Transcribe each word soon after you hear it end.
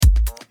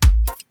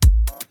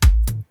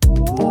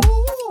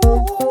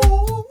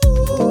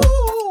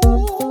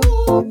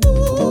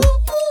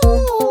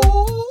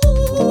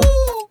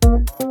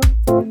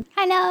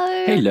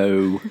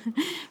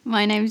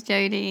My name's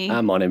Jodie.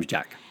 And my name's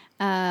Jack.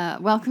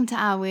 Welcome to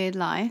Our Weird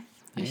Life.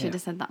 I Yeah. should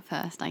have said that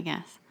first, I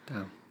guess.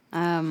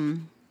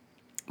 Damn.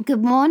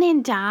 Good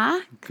morning,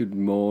 Jack. Good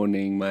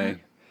morning, my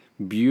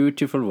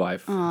beautiful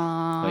wife. Aww.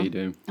 How you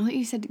doing? I thought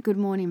you said good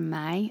morning,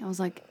 May. I was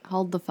like,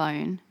 hold the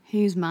phone.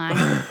 Who's May?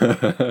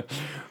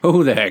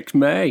 Who the heck's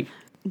May?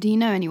 Do you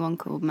know anyone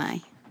called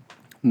May?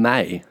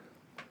 May?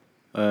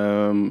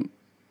 No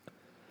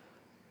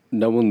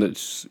one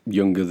that's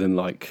younger than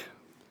like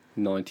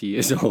 90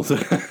 years old.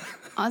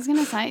 I was going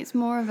to say it's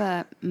more of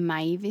a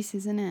Mavis,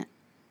 isn't it?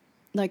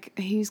 Like,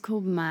 who's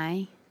called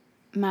May?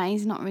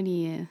 May's not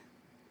really a...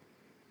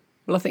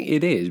 Well, I think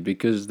it is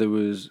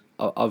because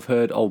I've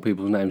heard old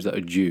people's names that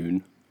are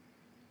June.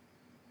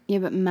 Yeah,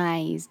 but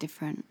May is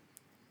different.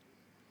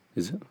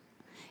 Is it?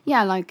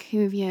 Yeah, like,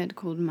 who have you heard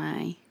called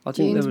May? I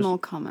think June's more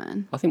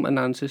common. I think my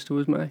nan's sister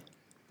was May.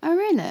 Oh,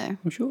 really?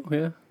 I'm sure,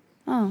 yeah.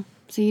 Oh,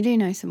 so you do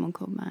know someone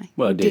called May?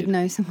 Well, I You did.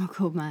 know someone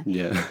called May?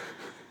 Yeah.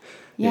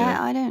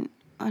 Yeah, I don't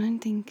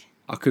think...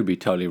 I could be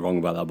totally wrong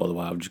about that, by the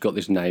way. I've just got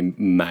this name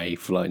May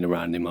floating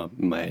around in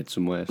my head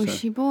somewhere. Was So.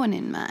 she born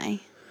in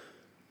May?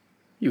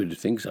 You would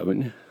think so,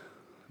 wouldn't you?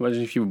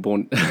 Imagine if you were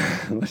born...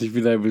 Imagine if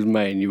your name was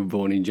May and you were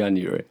born in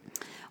January.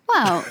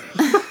 Well,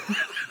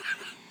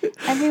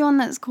 everyone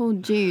that's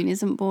called June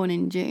isn't born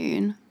in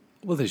June.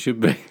 Well, there should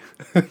be.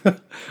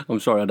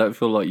 I'm sorry, I don't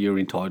feel like you're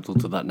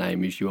entitled to that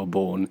name if you are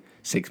born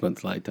 6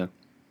 months later.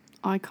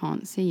 I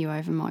can't see you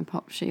over my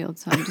pop shield,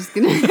 so I'm just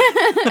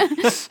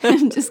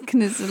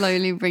gonna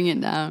slowly bring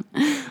it down.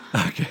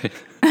 Okay.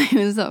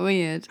 Was that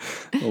weird?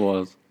 It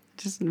was.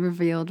 Just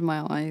revealed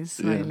my eyes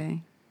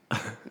slowly.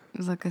 It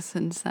was like a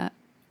sunset.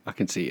 I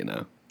can see you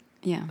now.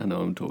 Yeah. I know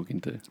who I'm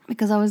talking to.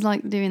 Because I was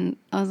like looking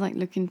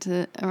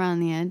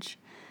around the edge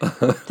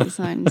to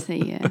try and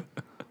see you.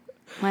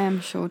 I am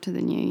shorter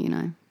than you, you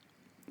know.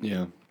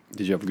 Yeah.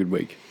 Did you have a good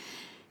week?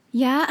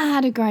 Yeah, I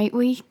had a great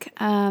week.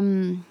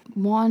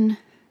 One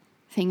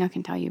thing I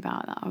can tell you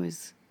about that I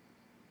was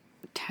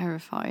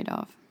terrified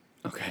of.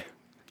 Okay.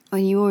 Well,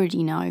 you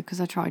already know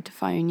because I tried to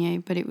phone you,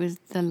 but it was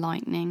the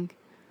lightning.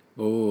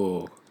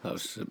 Oh, that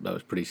was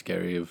pretty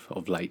scary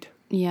of late.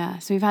 Yeah,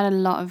 so we've had a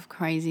lot of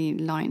crazy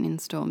lightning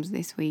storms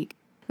this week.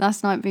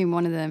 Last night being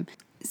one of them.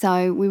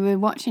 So we were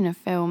watching a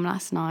film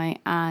last night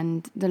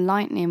and the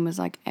lightning was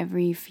like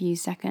every few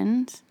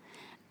seconds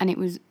and it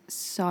was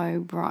so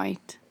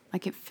bright.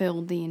 Like it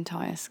filled the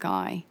entire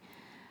sky.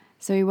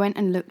 So we went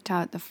and looked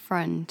out the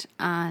front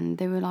and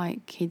there were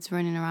like kids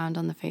running around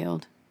on the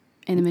field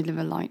in the middle of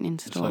a lightning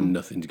storm. So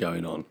nothing's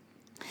going on.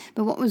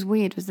 But what was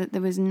weird was that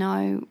there was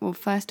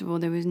first of all,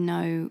 there was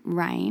no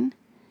rain.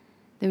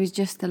 There was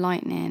just the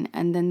lightning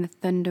and then the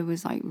thunder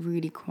was like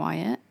really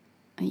quiet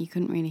and you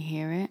couldn't really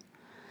hear it.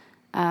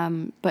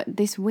 But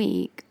this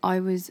week I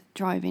was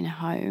driving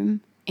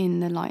home in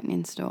the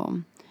lightning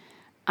storm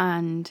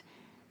and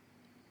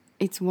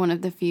it's one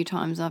of the few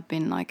times I've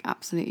been like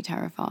absolutely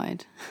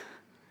terrified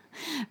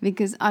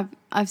because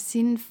I've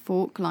seen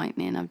fork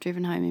lightning. I've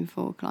driven home in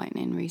fork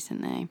lightning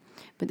recently,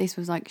 but this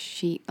was like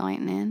sheet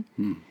lightning.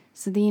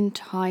 So the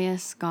entire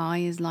sky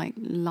is like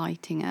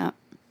lighting up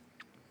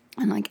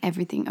and like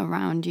everything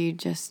around you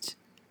just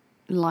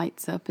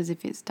lights up as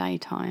if it's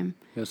daytime.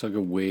 It's like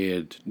a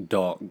weird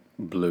dark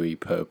bluey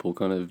purple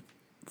kind of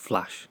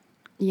flash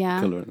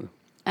colour.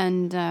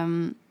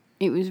 And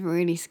it was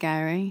really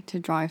scary to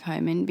drive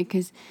home in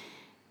because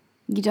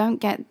you don't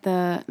get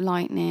the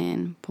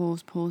lightning,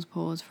 pause for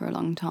a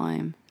long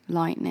time,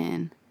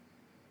 thunder,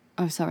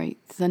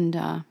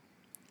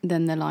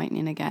 then the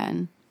lightning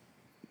again.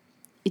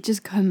 It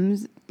just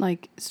comes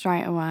like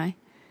straight away,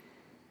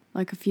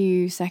 like a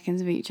few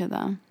seconds of each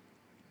other.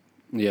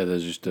 Yeah,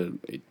 there's just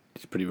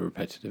it's pretty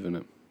repetitive, isn't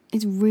it?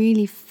 It's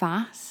really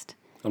fast.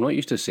 I'm not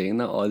used to seeing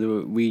that either.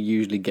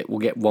 We'll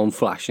get one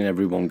flash and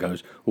everyone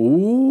goes,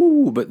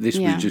 ooh, but this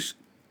was just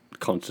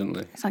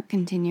constantly. It's like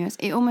continuous.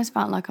 It almost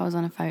felt like I was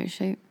on a photo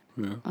shoot.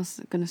 Yeah. I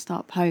was going to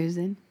start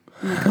posing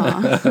in the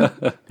car.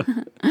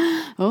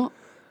 Oh.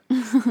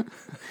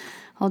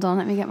 Hold on,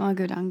 let me get my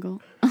good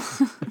angle.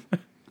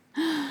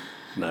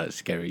 No, it's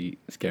scary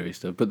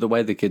stuff. But the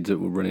way the kids that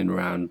were running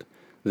around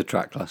the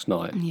track last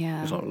night,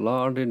 it was like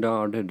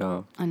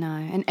la-di-da-di-da. I know.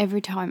 And every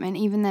time, and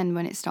even then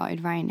when it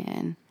started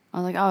raining, I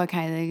was like, oh,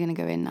 okay, they're going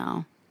to go in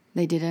now.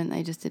 They didn't.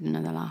 They just did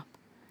another lap.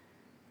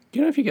 Do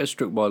you know if you get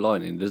struck by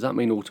lightning, does that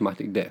mean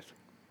automatic death?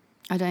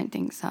 I don't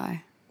think so.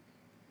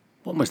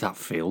 What must that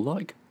feel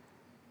like?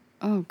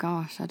 Oh,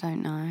 gosh, I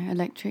don't know.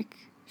 Electric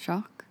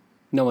shock?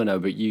 No, I know,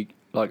 but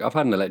I've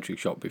had an electric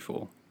shock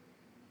before.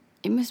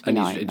 It must be And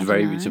like, it's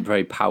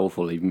very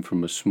powerful, even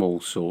from a small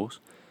source.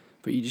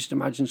 But you just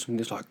imagine something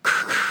that's like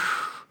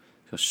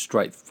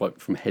straight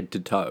from head to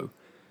toe.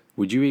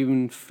 Would you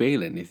even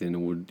feel anything, or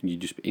would you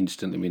just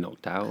instantly be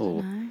knocked out?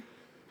 No.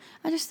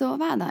 I just thought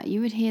about that. You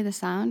would hear the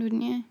sound,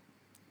 wouldn't you?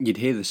 You'd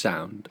hear the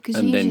sound,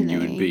 and then you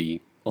would be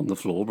on the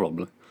floor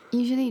probably.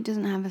 Usually it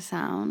doesn't have a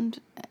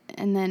sound,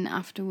 and then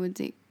afterwards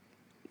it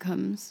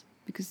comes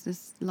because the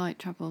light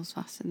travels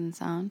faster than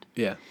sound.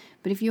 Yeah.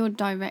 But if it's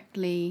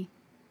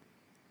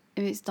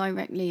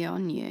directly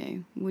on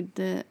you, would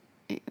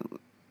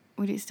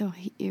would it still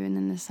hit you and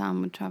then the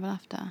sound would travel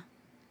after?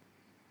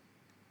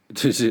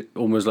 Is it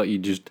almost like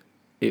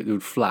it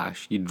would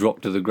flash, you'd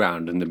drop to the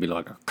ground, and there'd be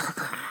like a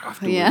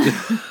afterwards.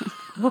 Yeah.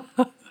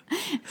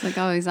 It's like,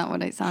 oh, is that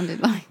what it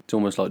sounded like? It's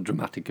almost like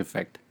dramatic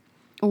effect.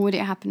 Or would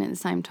it happen at the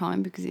same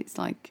time because it's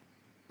like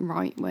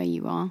right where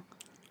you are?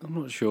 I'm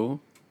not sure.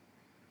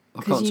 I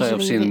 'Cause can't say I've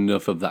usually seen if it-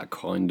 enough of that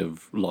kind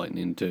of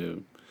lightning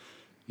to,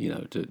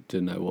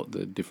 to know what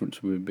the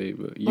difference would be.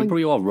 But you Well,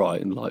 probably are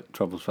right, and light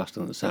travels faster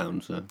than the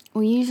sound. So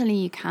Well, usually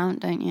you count,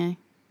 don't you?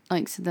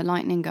 Like, so the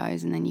lightning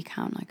goes and then you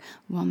count like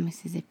 1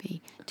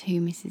 Mississippi,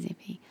 2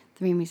 Mississippi,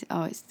 3 Mississippi.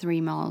 Oh, it's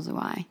 3 miles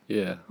away.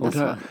 yeah,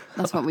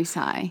 That's what we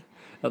say.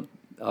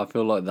 I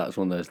feel like that's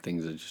one of those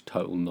things that's just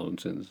total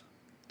nonsense.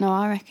 No,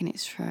 I reckon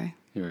it's true.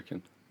 You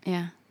reckon?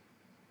 Yeah.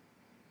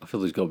 I feel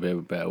there's got to be a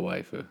better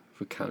way for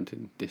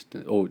counting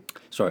distance. Or,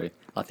 sorry,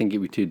 I think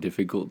it'd be too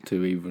difficult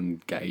to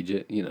even gauge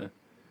it,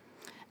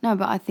 No,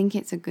 but I think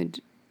it's a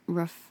good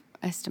rough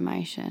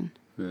estimation.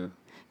 Yeah.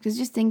 Because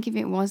just think if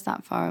it was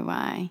that far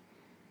away,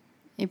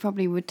 it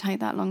probably would take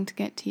that long to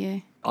get to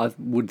you. I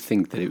would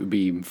think that it would be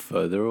even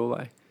further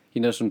away.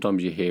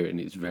 Sometimes you hear it and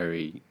it's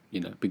very,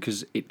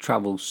 because it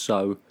travels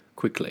so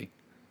quickly.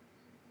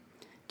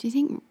 Do you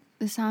think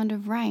the sound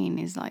of rain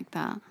is like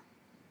that?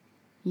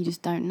 You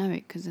just don't know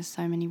it because there's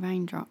so many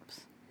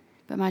raindrops.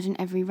 But imagine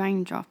every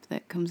raindrop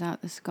that comes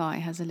out the sky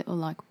has a little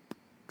like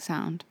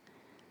sound.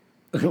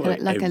 Like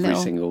a every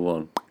little- single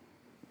one.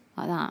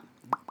 Like that.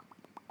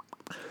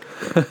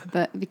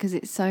 But because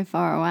it's so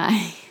far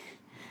away,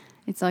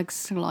 it's like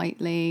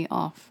slightly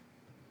off.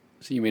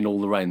 So you mean all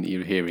the rain that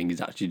you're hearing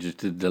is actually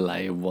just a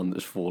delay of one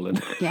that's fallen?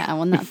 Yeah,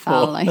 one that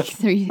fell like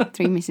three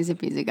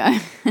Mississippis ago.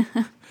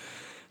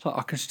 It's like,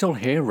 I can still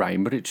hear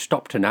rain, but it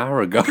stopped an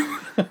hour ago.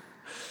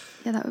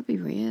 Yeah, that would be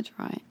weird,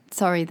 right?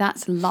 Sorry,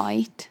 that's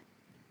light.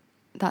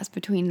 That's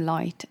between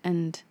light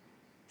and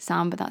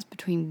sound, but that's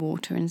between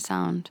water and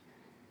sound.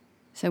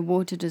 So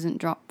water doesn't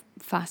drop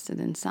faster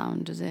than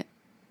sound, does it?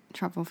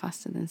 Travel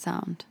faster than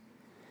sound.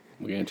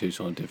 We're getting too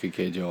scientific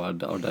here, Joe. I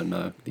don't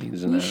know the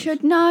ins and You outs.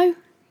 should know.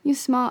 You're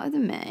smarter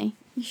than me.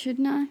 You should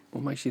know.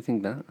 What makes you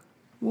think that?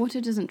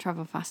 Water doesn't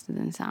travel faster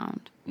than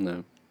sound.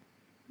 No.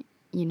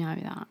 You know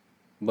that.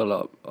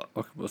 Well,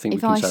 I think If we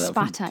can I say that.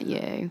 spat at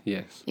you,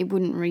 Yes. it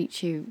wouldn't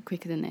reach you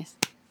quicker than this.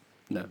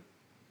 No.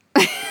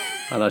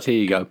 And I'd hear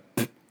you go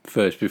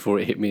first before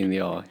it hit me in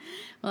the eye.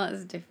 Well,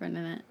 that's different,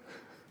 isn't it?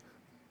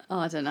 Oh,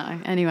 I don't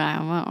know. Anyway,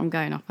 I'm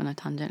going off on a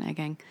tangent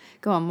again.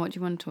 Go on, what do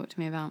you want to talk to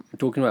me about?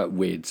 Talking about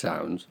weird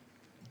sounds,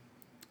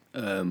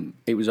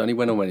 it was only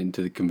when I went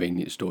into the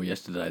convenience store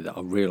yesterday that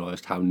I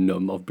realised how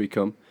numb I've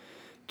become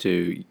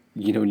to,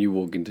 when you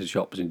walk into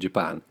shops in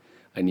Japan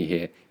and you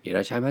hear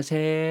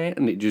 "Irashaimase,"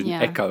 and it just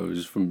Yeah.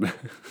 echoes from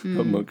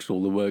amongst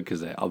all the workers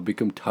there. I've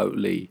become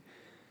totally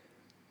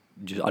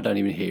I don't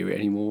even hear it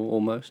anymore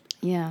almost,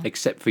 Yeah.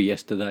 except for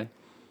yesterday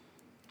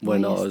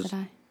when Why I was,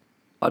 yesterday?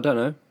 I don't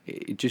know,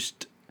 it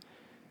just,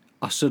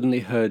 I suddenly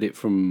heard it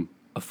from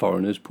a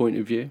foreigner's point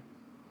of view.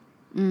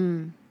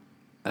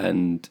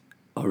 And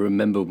I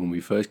remember when we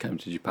first came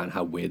to Japan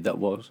how weird that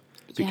was,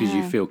 because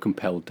you Yeah. feel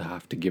compelled to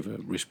have to give a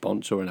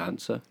response or an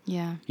answer.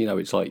 Yeah.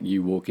 It's like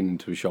you walking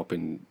into a shop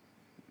in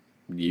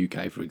the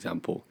UK, for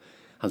example,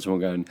 and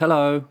someone going,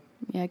 hello.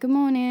 Yeah, good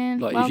morning.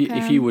 Like welcome.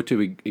 if you were to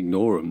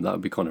ignore them, that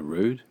would be kind of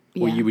rude.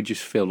 Or Yeah. you would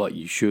just feel like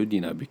you should,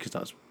 because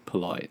that's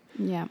polite.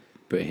 Yeah.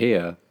 But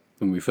here,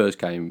 when we first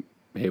came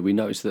here, we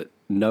noticed that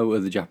no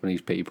other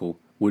Japanese people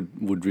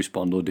would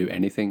respond or do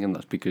anything, and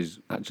that's because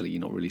actually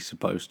you're not really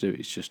supposed to.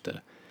 It's just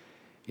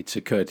it's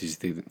a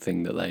courtesy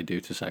thing that they do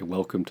to say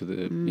welcome to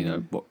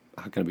the,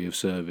 how can I be of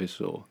service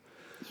or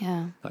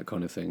Yeah. that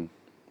kind of thing.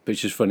 But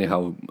it's just funny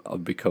how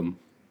I've become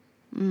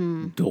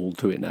dull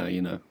to it now,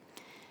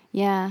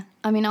 Yeah.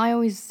 I mean, I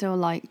always still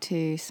like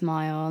to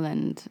smile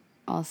and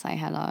I'll say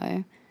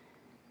hello.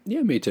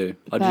 Yeah, me too.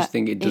 I But just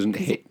think it doesn't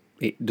 'cause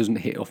doesn't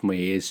hit off my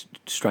ears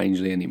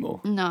strangely anymore.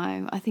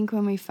 No, I think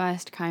when we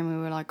first came,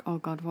 we were like, oh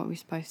God, what are we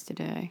supposed to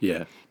do?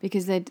 Yeah.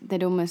 Because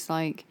they'd almost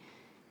like,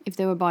 if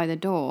they were by the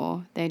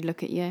door, they'd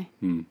look at you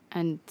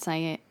and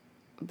say it.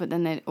 But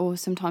then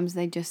sometimes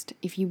they just,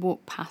 if you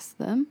walk past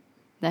them,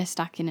 they're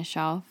stacking a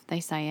shelf,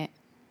 they say it.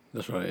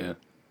 That's right, yeah.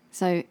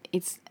 So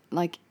it's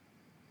like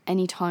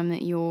any time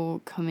that you're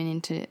coming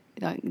into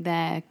like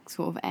their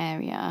sort of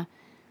area,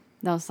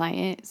 they'll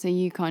say it. So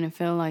you kind of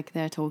feel like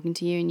they're talking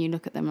to you and you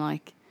look at them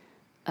like,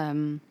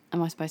 am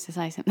I supposed to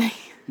say something?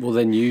 Well,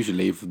 then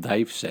usually if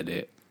they've said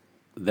it,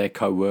 their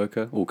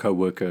co-worker or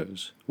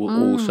co-workers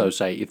will also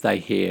say, if they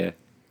hear,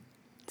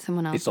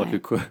 Someone else it's like say a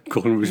it.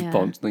 call and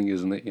response thing,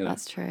 isn't it?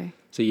 That's true.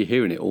 So you're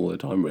hearing it all the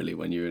time, really,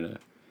 when you're in a...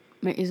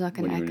 It's like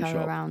an when you're in a echo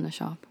shop. around the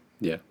shop.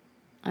 Yeah.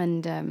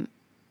 And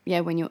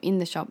when you're in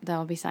the shop,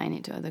 they'll be saying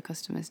it to other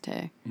customers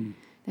too.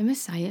 They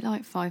must say it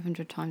like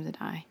 500 times a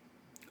day.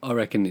 I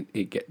reckon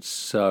it gets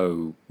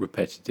so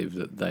repetitive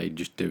that they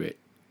just do it.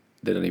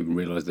 They don't even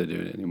realise they're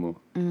doing it anymore.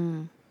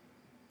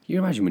 You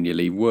imagine when you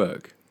leave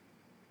work.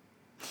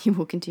 You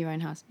walk into your own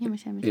house. Yeah,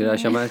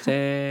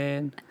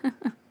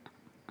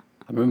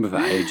 I remember for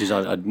ages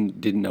I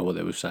didn't know what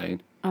they were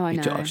saying. Oh, I It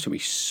know. took me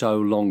so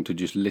long to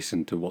just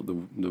listen to what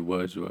the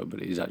words were,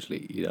 but it is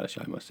actually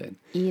Irashimasen.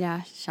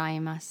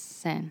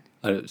 Irashimasen.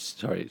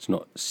 Sorry, it's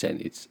not sen,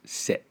 it's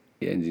set.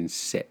 It ends in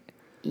set.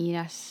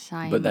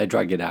 Irashimasen. But they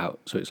drag it out,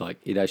 so it's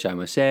like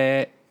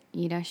Irashimasen.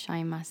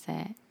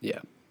 Irashaimase. Yeah.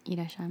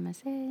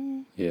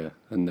 Irashaimase. Yeah,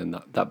 and then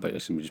that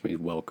basically just means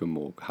welcome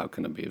or how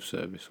can I be of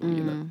service, or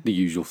the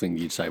usual thing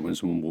you'd say when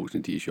someone walks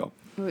into your shop.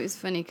 Well, it's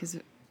funny because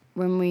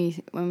when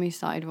we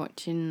started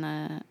watching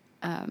the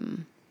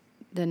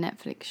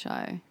Netflix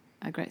show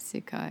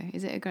Agretsuko,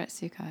 is it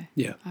Agretsuko?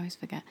 Yeah. I always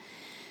forget.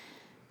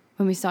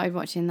 When we started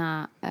watching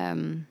that,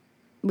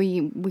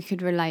 we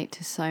could relate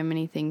to so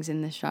many things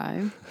in the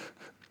show,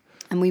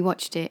 and we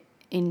watched it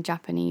in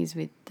Japanese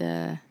with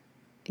the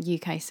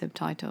UK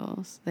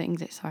subtitles, the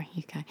English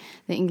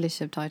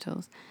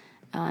subtitles,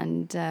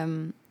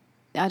 and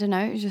I don't know,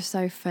 it was just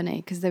so funny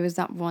because there was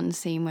that one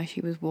scene where she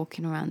was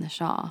walking around the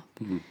shop,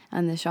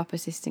 and the shop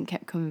assistant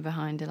kept coming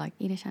behind her like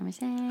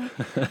 "Irashimasen,"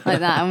 like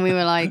that, and we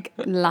were like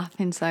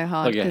laughing so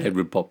hard. Like a head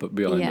would pop up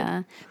behind her.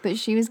 Yeah, but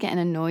she was getting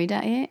annoyed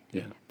at it.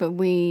 Yeah. But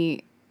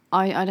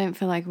I don't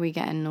feel like we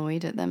get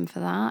annoyed at them for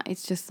that.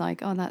 It's just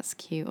like, oh, that's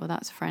cute, or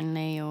that's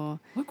friendly, or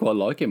I quite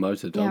like it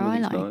most of the time. yeah,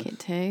 I think like it's nice. it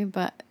too.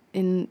 But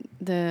in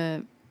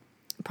the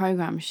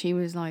program, she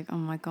was like, oh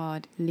my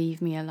God,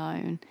 leave me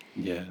alone.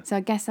 Yeah. So I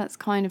guess that's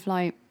kind of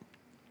like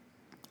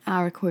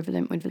our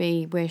equivalent would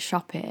be we're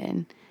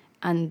shopping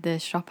and the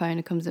shop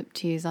owner comes up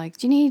to you, is like,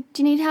 do you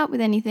need help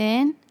with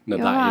anything? No,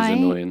 You that is alright?"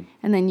 annoying.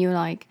 And then you're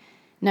like,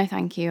 no,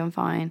 thank you, I'm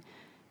fine.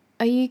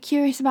 Are you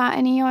curious about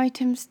any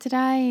items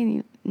today?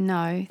 And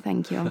no,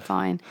 thank you, I'm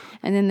fine.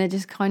 And then they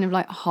just kind of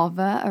like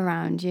hover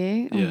around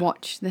you and Yeah.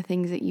 watch the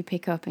things that you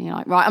pick up, and you're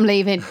like, right, I'm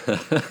leaving.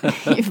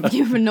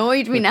 You've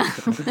annoyed me now.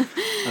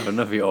 I have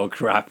enough of your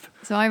crap.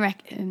 So I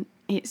reckon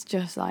it's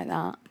just like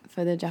that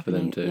for the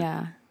Japanese. too.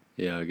 Yeah.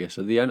 Yeah, I guess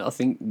so. I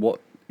think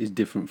what is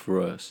different for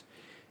us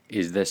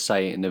is they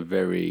say it in a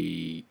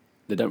very...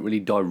 They don't really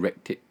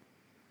direct it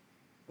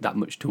that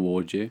much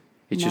towards you.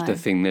 It's just No. a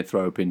thing they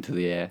throw up into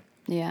the air.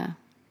 Yeah.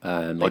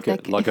 Like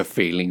a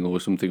feeling or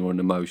something or an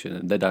emotion,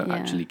 and they don't Yeah.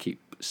 actually keep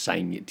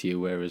saying it to you.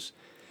 Whereas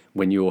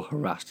when you're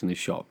harassed in a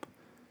shop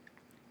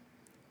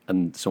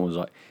and someone's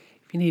like,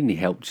 if you need any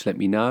help, just let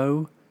me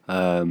know.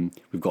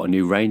 We've got a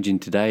new range in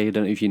today. I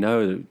don't know if you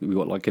know, we've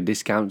got like a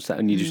discount set,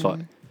 and you're just like,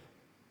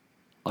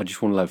 I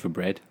just want a loaf of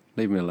bread.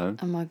 Leave me alone.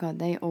 Oh my God,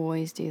 they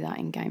always do that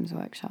in Games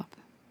Workshop,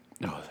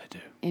 Oh, they do.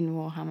 in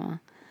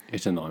Warhammer.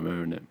 It's a nightmare,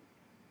 isn't it?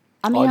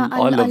 I mean,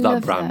 I love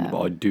that brand, them.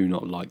 but I do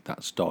not like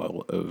that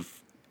style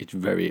of... It's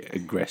very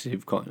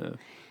aggressive kind of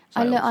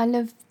I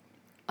sales.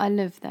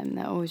 love them.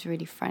 They're always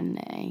really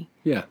friendly.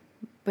 Yeah.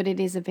 But it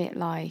is a bit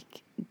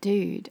like,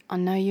 dude, I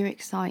know you're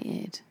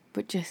excited,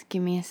 but just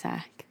give me a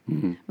sec.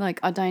 Mm-hmm. Like,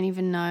 I don't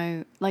even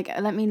know. Like,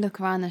 let me look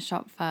around the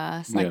shop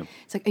first. Like, Yeah.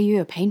 it's like, are you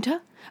a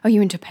painter? Are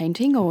you into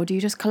painting, or do you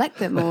just collect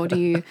them, or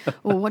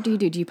or what do you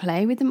do? Do you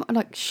play with them?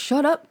 Like,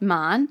 shut up,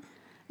 man.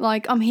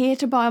 Like, I'm here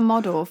to buy a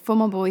model for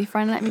my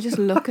boyfriend. Let me just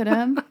look at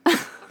him.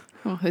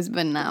 Or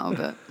husband now,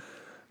 but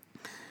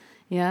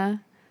yeah.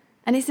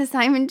 And it's the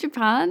same in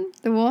Japan.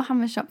 The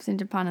Warhammer shops in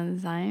Japan are the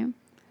same.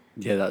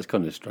 Yeah, that's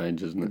kind of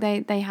strange, isn't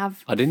it? They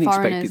have I didn't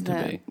expect foreigners it to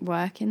that be.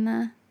 work in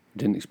there.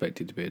 Didn't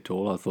expect it to be at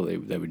all. I thought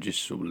they would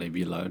just sort of leave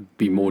you alone,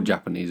 be more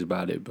Japanese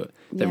about it. But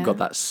they've Yeah. got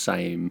that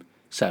same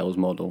sales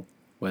model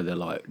where they're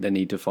like, they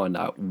need to find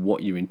out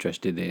what you're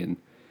interested in,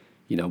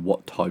 you know,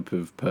 what type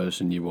of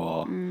person you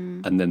are,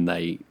 and then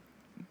they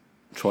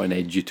try and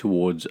edge you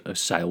towards a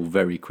sale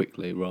very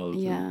quickly rather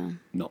Yeah. than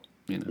not,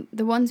 you know.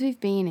 The ones we've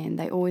been in,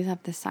 they always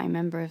have the same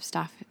member of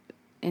staff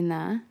in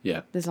there.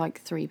 Yeah. There's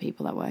like 3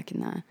 people that work in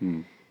there.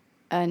 Mm.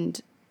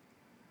 And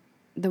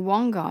the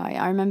one guy,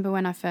 I remember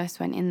when I first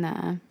went in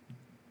there,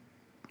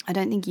 I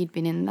don't think you'd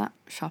been in that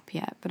shop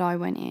yet, but I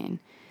went in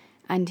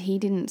and he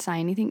didn't say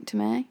anything to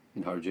me.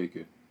 In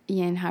Harajuku.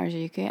 Yeah, in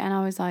Harajuku. And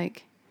I was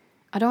like,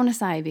 I don't want to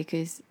say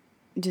because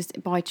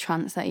just by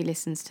chance that he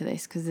listens to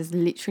this, because there's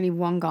literally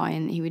one guy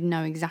and he would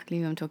know exactly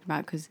who I'm talking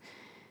about because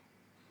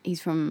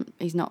he's from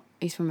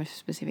a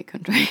specific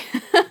country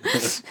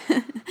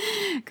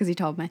because he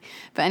told me.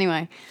 But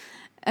anyway,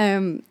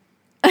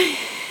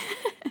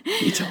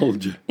 He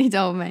told you. he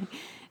told me.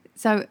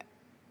 So,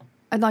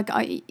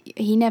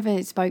 he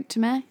never spoke to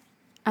me,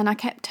 and I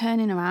kept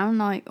turning around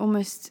like I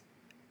was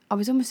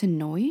almost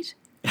annoyed.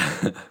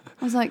 I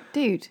was like,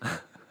 dude,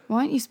 why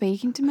aren't you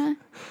speaking to me?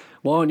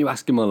 Why aren't you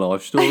asking my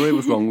life story?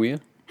 What's wrong with you?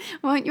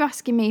 Why aren't you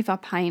asking me if I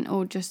paint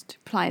or just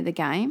play the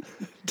game?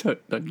 Don't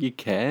you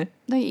care?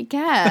 Don't you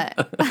care?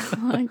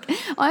 Like,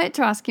 I had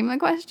to ask him a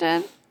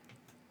question.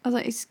 I was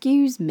like,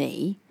 excuse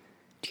me,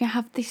 do you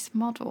have this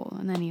model?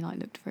 And then he like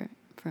looked for it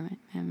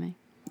and me.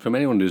 From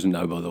anyone who doesn't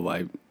know, by the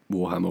way,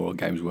 Warhammer or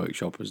Games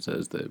Workshop, as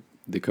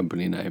the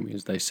company name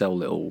is, they sell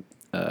little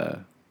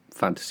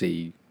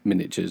fantasy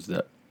miniatures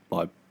that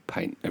I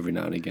paint every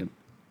now and again.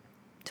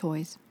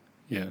 Toys.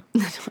 Yeah.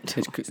 Not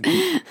It's, toys.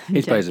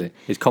 it's basically,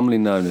 it's commonly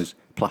known as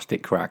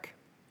plastic crack.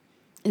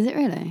 Is it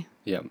really?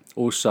 Yeah.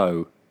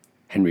 Also,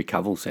 Henry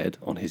Cavill said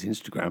on his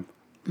Instagram,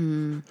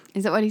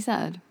 Is that what he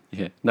said?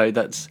 Yeah. No,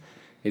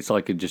 it's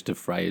like just a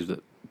phrase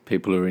that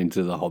people who are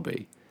into the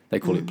hobby, they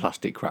call it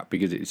plastic crap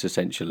because it's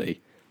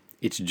essentially,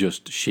 it's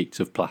just sheets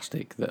of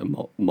plastic that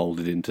are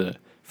moulded into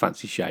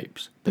fancy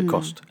shapes that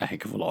cost a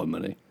heck of a lot of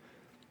money.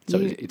 So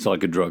it's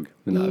like a drug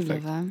in that You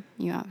effect. love them.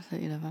 You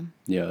absolutely love them.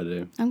 Yeah, I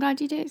do. I'm glad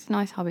you do. It's a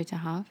nice hobby to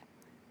have.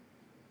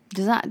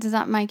 Does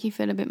that make you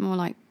feel a bit more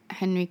like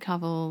Henry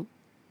Cavill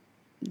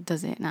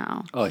does it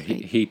now? Oh,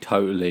 he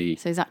totally.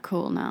 So is that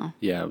cool now?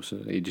 Yeah,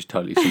 absolutely. He just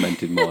totally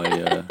cemented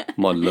my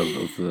my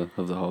love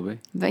of the hobby.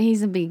 But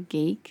he's a big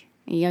geek.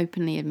 He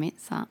openly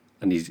admits that.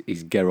 And he's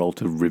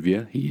Geralt of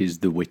Rivia. He is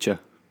the Witcher.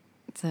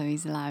 So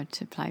he's allowed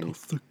to play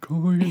with. The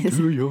coin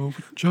to your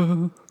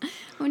Witcher. I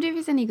wonder if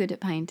he's any good at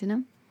painting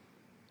them.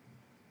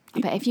 I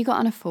bet if you got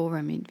on a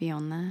forum, he'd be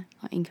on there,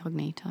 like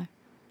incognito.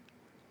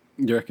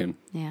 You reckon?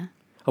 Yeah.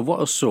 Of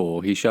what I saw,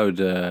 he showed,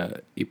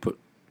 he put,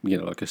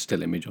 like a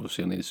still image,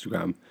 obviously, on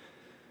Instagram,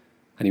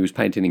 and he was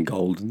painting in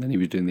gold, and then he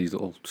was doing these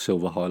little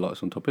silver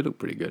highlights on top. It looked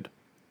pretty good.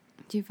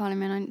 Do you follow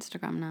him on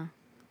Instagram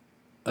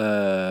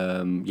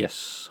now?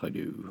 Yes, I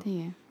do. Do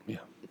you? Yeah.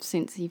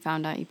 Since he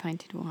found out he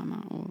painted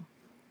Warhammer, or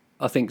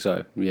I think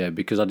so, yeah,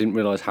 because I didn't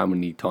realise how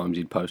many times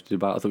he'd posted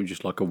about it. I thought it was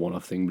just like a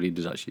one-off thing, but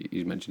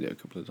he's mentioned it a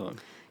couple of times.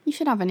 you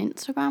should have an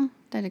Instagram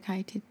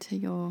dedicated to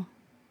your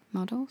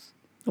models.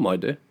 I might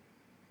do.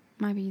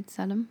 Maybe you'd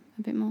sell them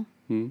a bit more.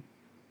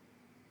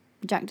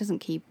 Jack doesn't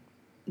keep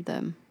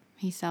them;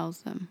 he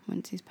sells them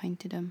once he's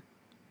painted them.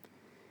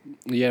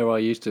 Yeah, well, I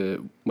used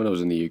to, when I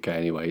was in the UK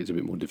anyway, it's a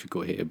bit more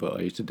difficult here, but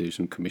I used to do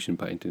some commission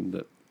painting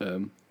that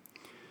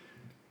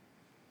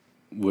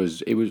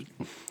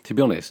to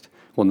be honest,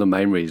 one of the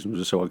main reasons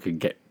was so I could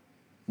get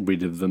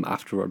rid of them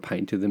after I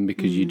painted them,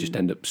 because you just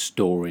end up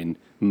storing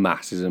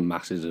masses and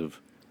masses of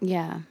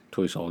Yeah.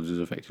 toy soldiers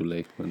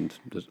effectively, and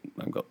I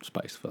haven't got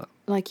space for that.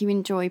 Like you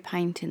enjoy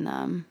painting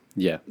them,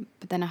 Yeah.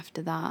 but then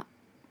after that,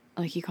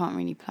 like you can't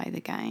really play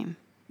the game.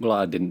 Well,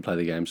 I didn't play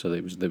the game, so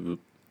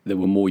they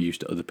were more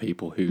used to other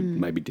people who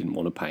maybe didn't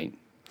want to paint.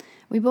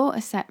 We bought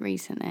a set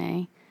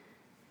recently,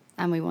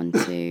 and we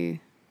wanted to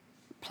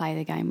play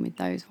the game with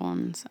those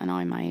ones, and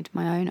I made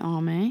my own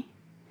army.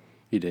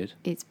 You did?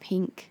 It's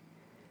pink.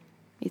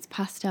 It's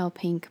pastel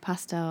pink,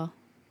 pastel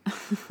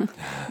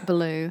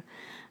blue,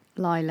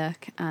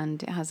 lilac,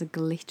 and it has a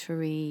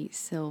glittery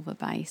silver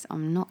base.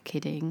 I'm not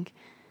kidding.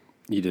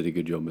 You did a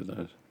good job with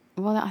those.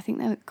 Well, I think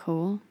they look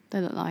cool.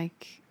 They look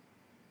like,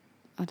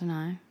 I don't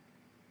know.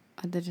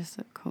 They just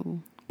look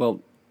cool.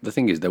 Well, the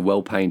thing is, they're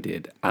well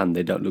painted, and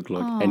they don't look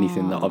like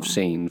anything that I've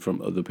seen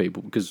from other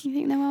people. Because You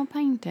think they're well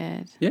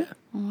painted? yeah,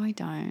 Oh, I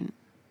don't.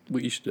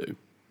 what you should do.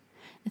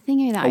 The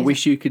thing is that I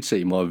wish you could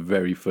see my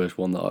very first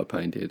one that I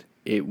painted.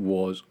 It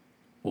was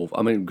awful.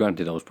 I mean,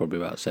 granted, I was probably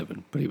about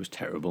 7, but it was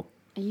terrible.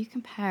 Are you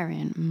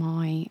comparing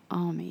my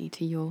army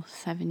to your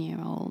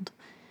 7-year-old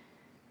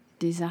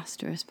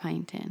disastrous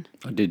painting?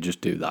 I did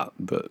just do that,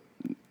 but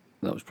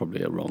that was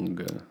probably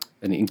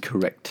an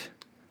incorrect.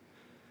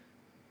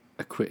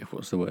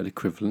 What's the word?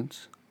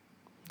 Equivalence.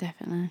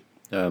 Definitely.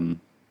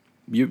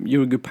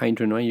 You're a good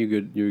painter, anyway.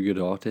 You're a good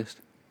artist.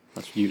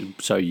 That's you.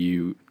 So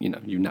you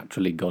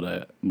naturally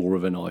got more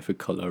of an eye for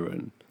colour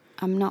and.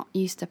 I'm not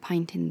used to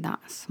painting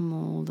that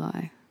small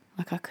though.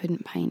 Like I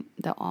couldn't paint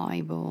the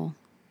eyeball,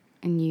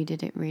 and you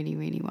did it really,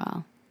 really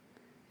well.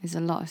 There's a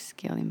lot of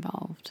skill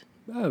involved.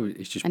 Oh,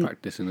 it's just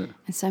practice, isn't it?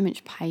 And so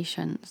much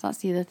patience. That's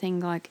the other thing.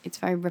 Like it's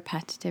very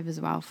repetitive as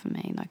well for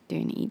me. Like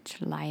doing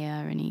each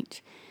layer and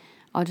each.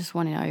 I just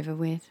want it over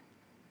with.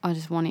 I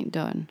just want it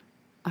done.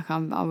 Like I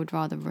would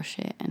rather rush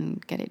it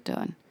and get it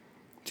done.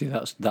 See,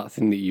 that's that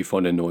thing that you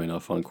find annoying. I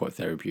find quite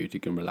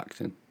therapeutic and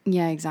relaxing.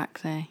 Yeah,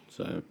 exactly.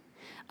 So.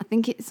 I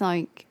think it's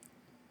like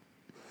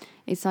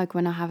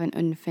when I have an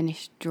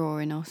unfinished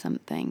drawing or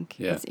something.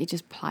 Yeah. It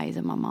just plays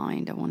in my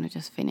mind. I want to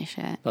just finish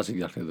it. That's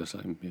exactly the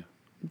same. Yeah.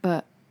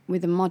 But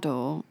with a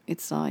model,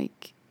 it's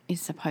like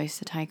it's supposed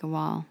to take a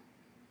while.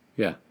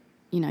 Yeah.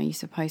 You're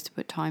supposed to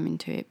put time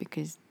into it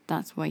because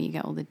that's where you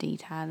get all the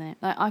detail in it.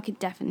 Like I could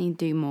definitely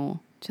do more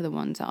to the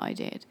ones that I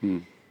did.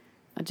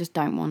 I just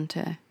don't want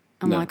to.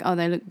 I'm like, oh,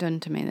 they look done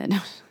to me. They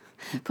don't.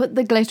 Put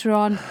the glitter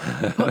on,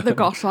 put the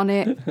gloss on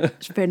it.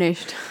 It's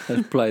finished.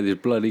 Let's play this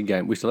bloody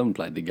game. We still haven't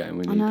played the game.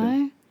 We I need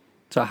know. to.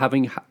 So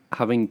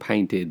having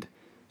painted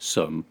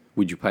some,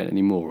 would you paint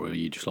any more, or are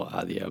you just like,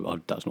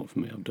 that's not for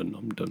me. I'm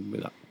done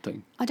with that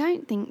thing. I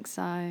don't think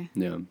so.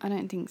 Yeah. I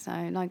don't think so.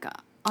 Like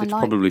It's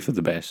probably for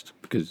the best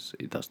because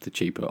that's the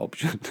cheaper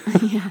option.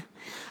 Yeah.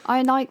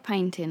 I like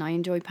painting. I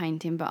enjoy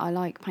painting, but I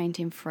like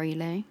painting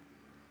freely.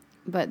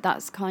 But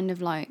that's kind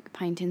of like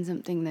painting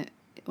something that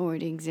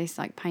already exists,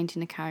 like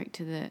painting a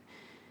character that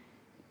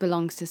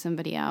belongs to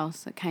somebody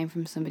else, that came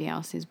from somebody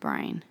else's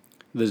brain.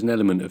 There's an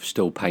element of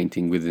still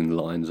painting within the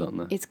lines, aren't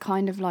there? It's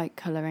kind of like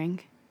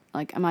colouring.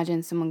 Like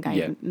imagine someone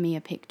gave me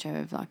a picture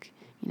of like,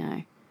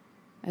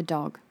 a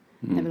dog.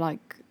 And they were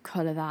like,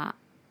 colour that.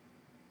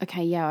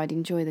 Okay, yeah, I'd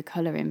enjoy the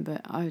colouring,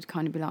 but I would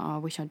kind of be like, oh, I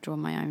wish I'd drawn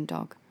my own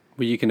dog.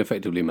 Well, you can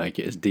effectively make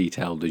it as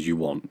detailed as you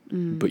want,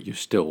 but you're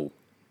still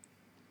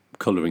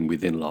colouring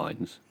within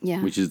lines,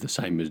 Yeah. which is the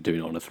same as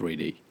doing on a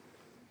 3D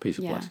piece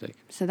of Yeah. plastic.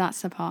 So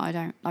that's the part I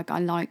don't like.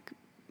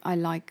 I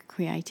like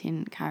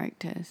creating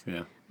characters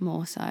Yeah.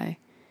 more so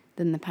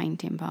than the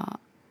painting part.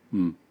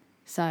 Mm.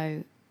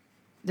 So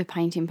the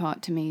painting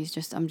part to me is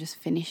just I'm just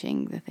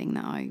finishing the thing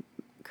that I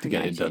created. To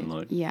get it done,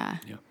 like. Yeah.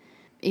 Yeah.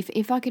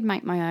 If I could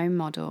make my own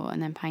model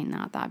and then paint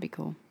that, that'd be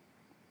cool.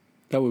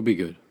 That would be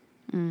good.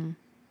 Mm.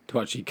 To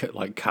actually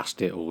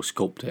cast it or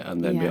sculpt it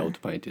and then be Yeah. able to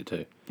paint it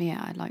too.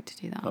 Yeah, I'd like to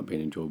do that. That'd be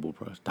an enjoyable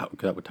process. That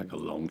would take a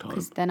long time.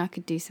 Because then I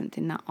could do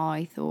something that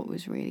I thought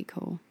was really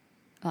cool.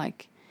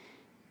 Like,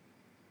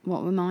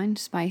 what were mine?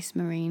 Space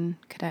Marine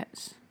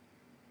Cadets.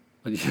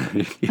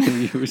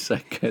 You were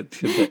saying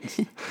cadets.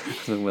 I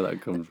don't know where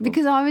that comes from.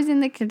 Because I was in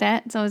the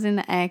cadets, I was in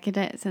the air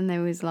cadets, and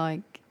there was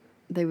like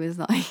the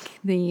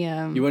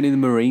You weren't in the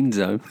Marine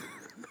zone.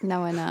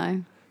 No, I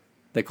know.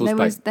 They're called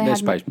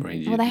Space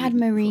Marines. Well, they had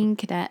Marine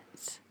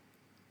cadets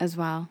as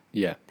well.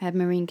 Yeah. They had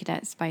Marine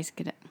cadets, space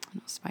cadets,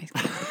 not space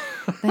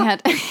cadets. they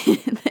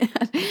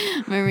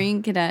had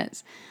Marine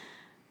cadets,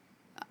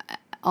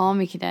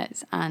 Army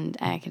cadets, and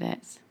air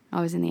cadets. I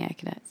was in the air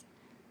cadets.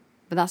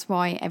 But that's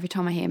why every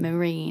time I hear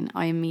Marine,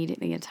 I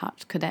immediately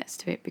attach cadets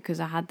to it because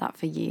I had that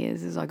for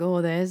years. It's like,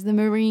 oh, there's the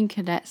Marine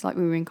cadets, like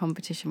we were in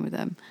competition with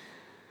them.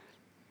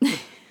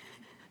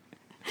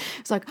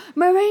 It's like,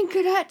 Marine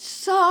cadets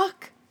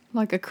suck!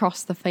 Like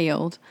across the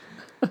field.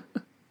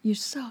 You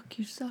suck,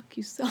 you suck,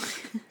 you suck.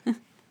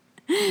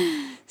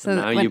 So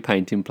now you're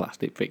painting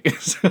plastic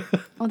figures.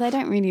 Well, they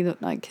don't really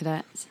look like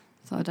cadets,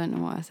 so I don't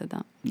know why I said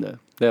that. No,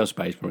 they are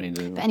Space Marines.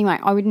 Anyway. But anyway,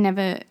 I would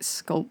never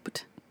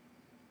sculpt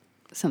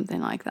something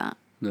like that.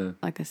 No.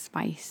 Like a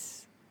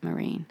space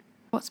marine.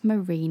 What's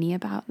marine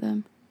about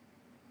them?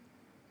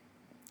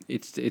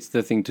 It's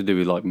the thing to do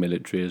with like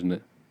military, isn't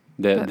it?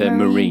 They're Marine-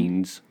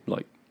 Marines.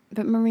 Like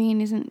But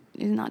marine isn't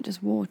that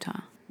just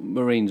water?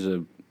 Marines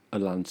are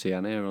land, sea,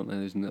 and air, aren't they?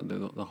 Isn't that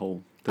the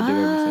whole? They do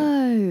everything.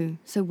 Oh,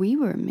 so we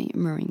were a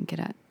marine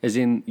cadet. As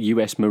in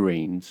U.S.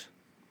 Marines,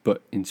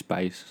 but in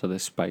space. So they're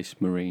Space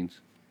Marines.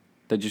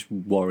 They're just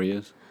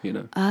warriors, you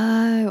know.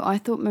 Oh, I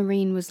thought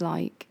marine was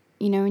like,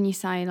 you know, when you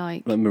say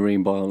like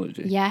Marine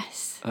biology.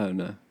 yes. Oh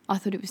no, I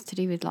thought it was to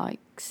do with like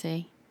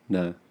sea.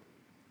 no.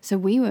 So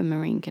we were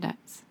marine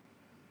cadets.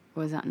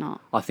 Or is that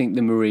not? I think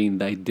the Marine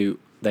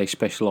they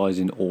specialise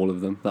in all of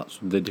them. That's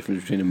the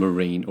difference between a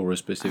Marine or a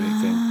specific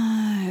thing.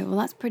 Oh, well,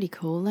 that's pretty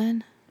cool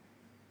then.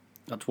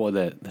 That's why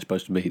they're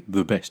supposed to be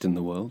the best in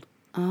the world.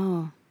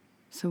 Oh,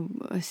 so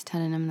us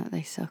telling them that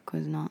they suck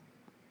was not.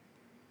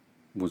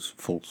 Was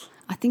false.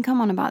 I think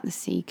I'm on about the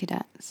sea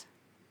cadets.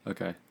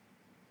 Okay.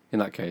 In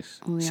that case,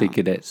 Oh, yeah. sea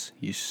cadets,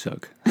 you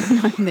suck.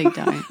 No, they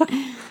don't.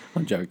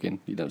 I'm joking.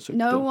 You don't suck.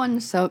 No at all. one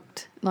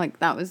sucked. Like,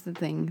 that was the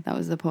thing. That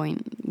was the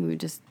point.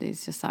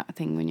 It's just that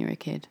thing when you're a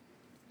kid.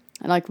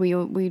 Like,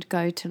 we'd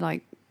go to,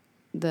 like,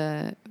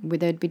 there'd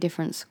be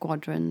different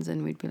squadrons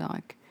and we'd be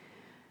like,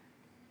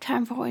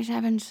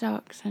 1047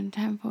 sucks and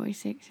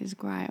 1046 is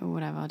great or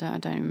whatever. I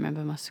don't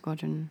remember my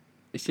squadron.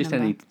 It's just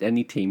number.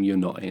 any team you're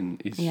not in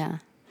is Yeah.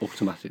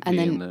 automatically And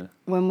in then there.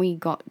 when we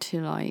got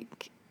to,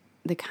 like,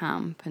 the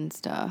camp and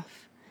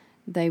stuff,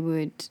 they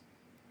would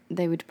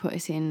put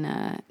us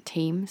in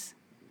teams.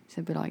 So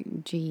it'd be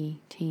like G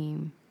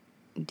team,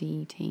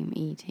 D team,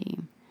 E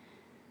team.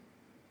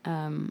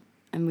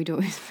 And we'd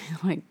always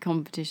be like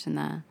competition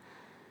there.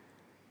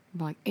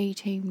 Like, E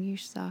team, you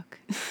suck.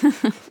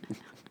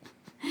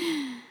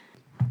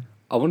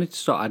 I wanted to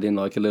start adding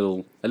like a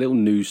little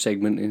news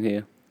segment in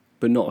here,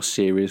 but not a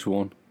serious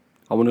one.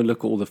 I want to look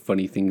at all the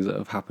funny things that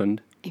have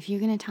happened. If you're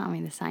going to tell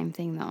me the same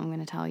thing that I'm going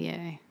to tell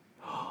you,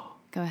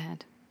 go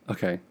ahead.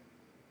 Okay.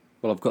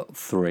 Well, I've got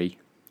 3.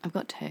 I've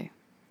got 2.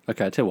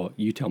 Okay, I tell you what.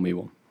 You tell me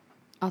one.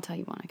 I'll tell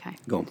you one, okay?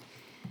 Go on.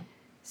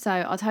 So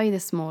I'll tell you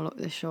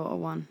the shorter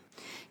one.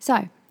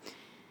 So,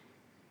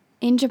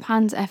 in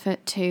Japan's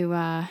effort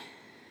to,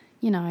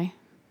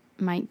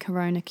 make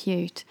Corona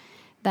cute,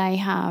 they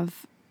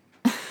have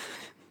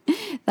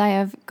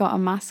got a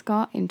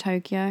mascot in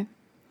Tokyo,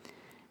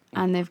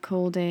 and they've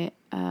called it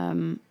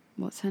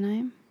what's her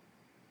name?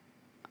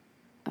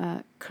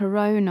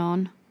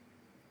 Coronon.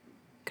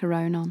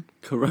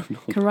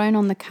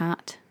 Coronon the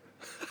cat.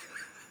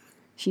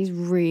 She's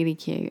really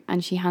cute,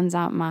 and she hands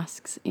out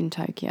masks in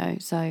Tokyo.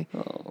 So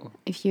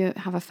if you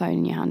have a phone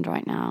in your hand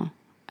right now,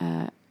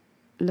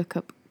 look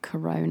up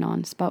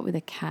Coronon, spelled with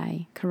a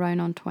K.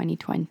 Coronon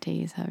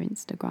 2020 is her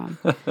Instagram.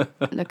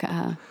 Look at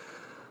her.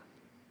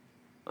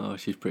 Oh,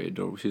 she's pretty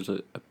adorable. She's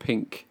a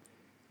pink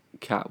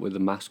cat with a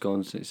mask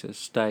on, so it says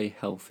 "Stay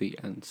healthy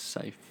and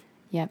safe."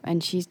 Yep,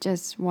 and she's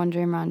just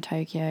wandering around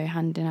Tokyo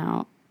handing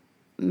out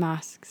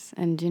masks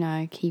and,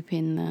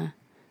 keeping the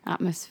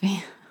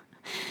atmosphere.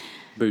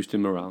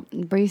 Boosting morale.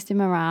 Boosting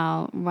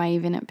morale,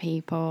 waving at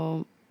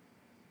people.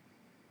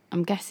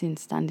 I'm guessing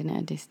standing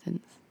at a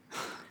distance.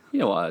 You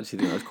know what? I actually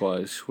think that's quite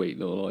a sweet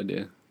little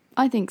idea.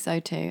 I think so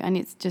too, and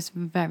it's just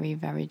very,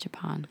 very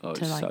Japan. Oh,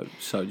 it's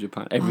so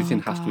Japan.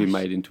 Everything has to be gosh.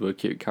 made into a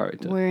cute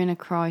character. We're in a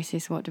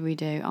crisis. What do we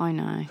do? I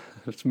know.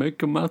 Let's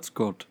make a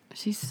mascot.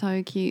 She's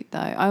so cute though.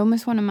 I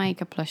almost want to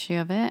make a plushie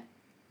of it.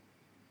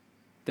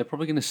 They're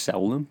probably going to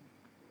sell them.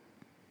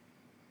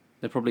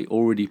 They're probably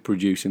already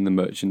producing the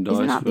merchandise.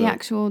 Isn't that the for-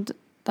 actual...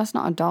 That's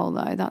not a doll,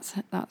 though. That's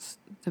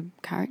the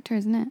character,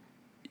 isn't it?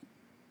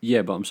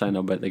 Yeah, but I'm saying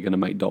I bet they're going to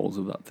make dolls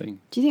of that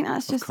thing. Do you think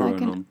that's Of just like an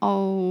Coronon.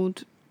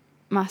 old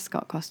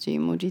mascot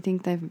costume, or do you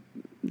think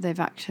they've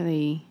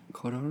actually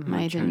God, I don't know,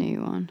 made a Jane.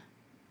 new one?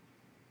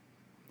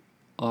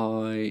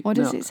 What What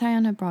does it say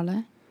on her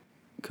bralette?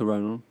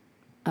 Coronon.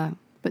 Oh,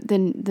 but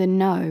then the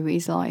no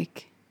is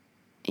like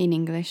in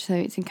English, so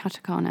it's in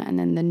katakana, and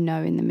then the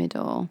no in the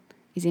middle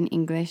is in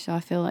English. So I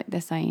feel like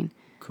they're saying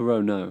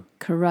Corono.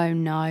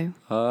 corono,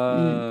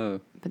 Oh.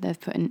 but they've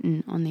put an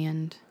n on the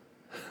end.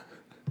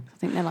 I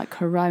think they're like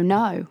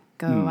corono,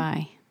 go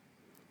away.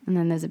 And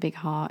then there's a big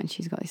heart, and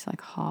she's got this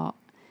like heart.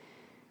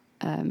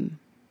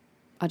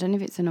 I don't know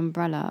if it's an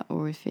umbrella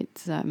or if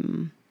it's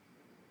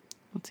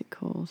what's it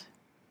called?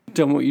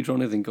 Tell me what you're trying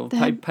to think of.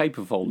 The-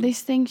 Paper folder.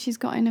 This thing she's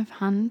got in her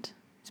hand.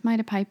 It's made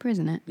of paper,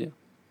 isn't it? Yeah.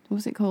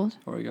 What's it called?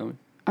 Origami.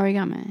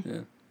 Origami.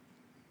 Yeah.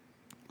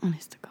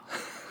 Honest to God.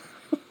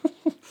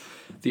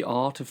 The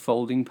art of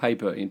folding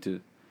paper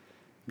into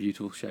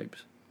beautiful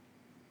shapes.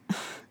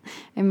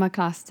 In my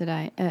class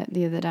today,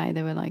 the other day,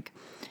 they were like,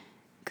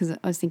 because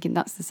I was thinking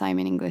that's the same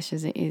in English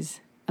as it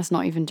is. That's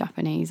not even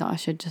Japanese. I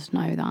should just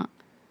know that.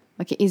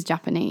 Like it is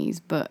Japanese,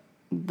 but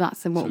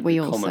that's what So we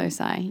the also common-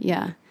 say.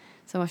 Yeah.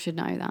 So I should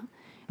know that.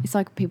 It's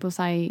like people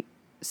say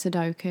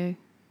Sudoku.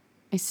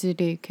 It's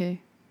Sudoku.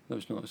 No,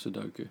 it's not a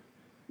Sudoku.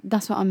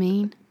 That's what I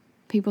mean.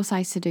 People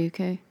say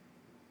Sudoku,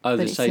 Oh, but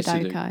they it's say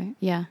Sudoku. Sudoku.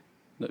 Yeah.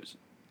 No, it's...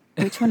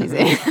 Which one is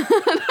it?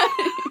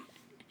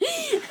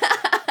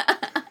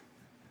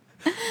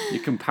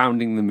 You're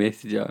compounding the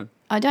myth, Joe.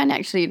 I don't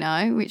actually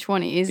know which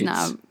one it is It's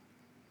now.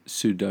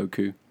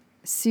 Sudoku.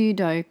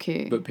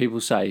 Sudoku. But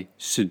people say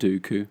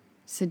Sudoku.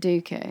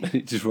 Sudoku.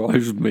 It just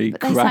drives me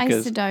But they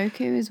crackers. say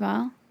Sudoku as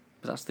well.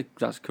 But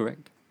that's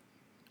correct.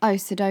 Oh,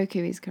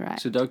 Sudoku is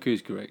correct. Sudoku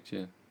is correct,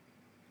 yeah.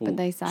 But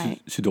they say-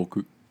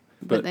 Sudoku.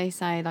 But they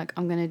say, like,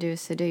 I'm going to do a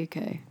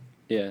Sudoku.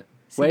 Yeah.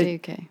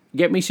 Wait, Sudoku.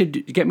 get me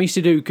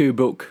Sudoku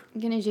book.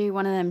 I'm going to do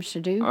one of them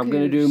Sudokus. I'm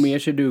gonna do me a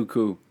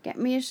Sudoku. Get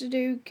me a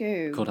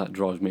Sudoku. God, that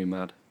drives me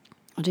mad.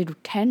 I did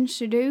 10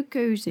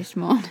 Sudokus this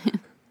morning.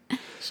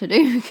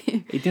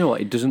 Sudoku. You know what?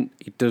 It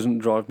doesn't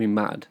drive me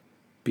mad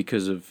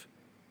because of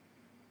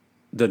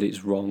that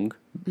it's wrong,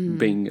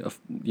 being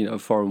a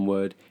foreign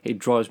word. It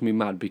drives me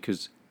mad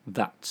because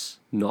that's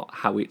not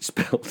how it's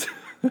spelled.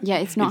 Yeah,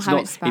 it's not how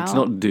it's spelled. It's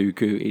not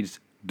Dooku. It's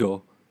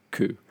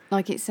Doku.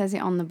 Like it says it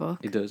on the book.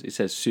 It does. It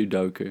says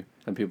Sudoku,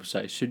 and people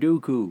say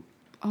Sudoku.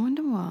 I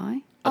wonder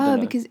why. I don't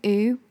know. Because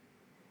oo.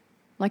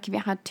 Like if it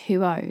had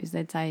two O's,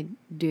 they'd say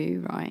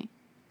do, right?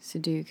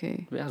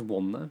 Sudoku. It has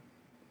one though.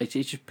 It's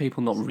just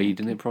people not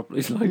reading it properly.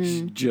 It's like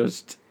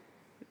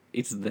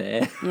it's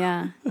there.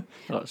 Yeah.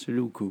 Like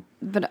Sudoku.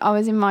 But I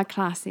was in my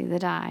class the other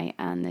day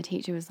and the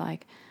teacher was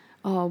like,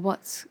 oh,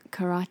 what's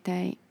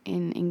karate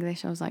in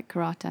English? I was like,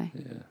 karate.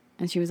 Yeah.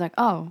 And she was like,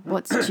 oh,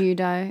 what's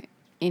judo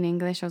in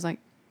English? I was like,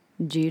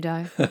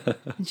 judo.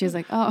 And she was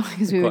like, oh,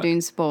 because we were Quite-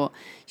 doing sport.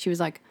 She was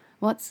like,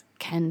 what's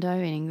kendo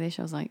in English?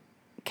 I was like,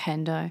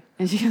 kendo.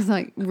 And she was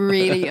like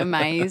really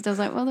amazed. I was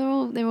like,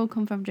 well, they all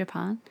come from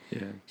Japan.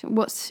 Yeah. She went,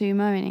 what's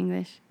sumo in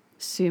English?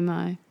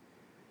 Sumo.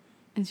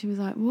 And she was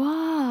like, what?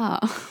 I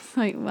was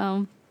like,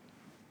 well,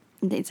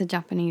 it's a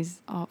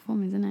Japanese art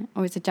form, isn't it?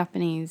 Or it's a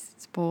Japanese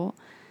sport.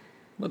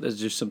 Well, there's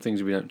just some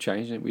things we don't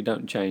change. We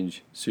don't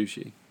change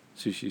sushi.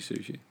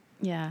 Sushi.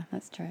 Yeah,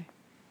 that's true.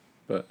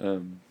 But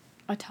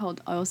I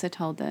also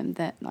told them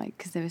that, like,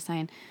 because they were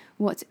saying,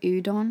 what's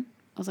udon?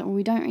 I was like, well,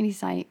 we don't really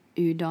say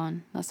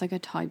udon. That's like a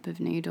type of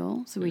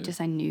noodle. So we Yeah. just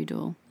say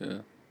noodle. yeah.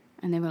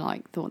 And they were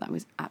like, thought that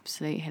was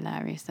absolutely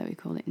hilarious that we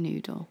call it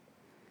noodle.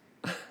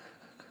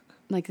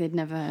 Like, they'd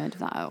never heard of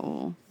that at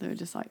all. They were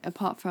just like,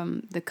 apart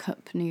from the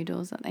cup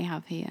noodles that they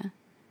have here,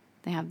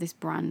 they have this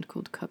brand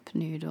called Cup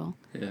Noodle.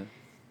 Yeah.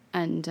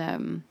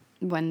 And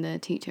when the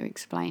teacher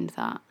explained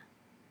that,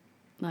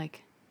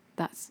 like,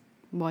 that's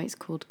why it's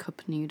called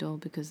cup noodle,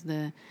 because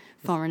the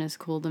foreigners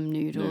call them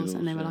noodles,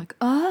 and they were Noodles,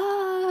 yeah.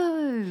 like,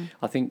 oh,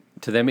 I think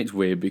to them it's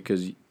weird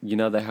because they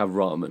have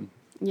ramen.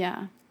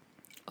 yeah,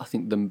 I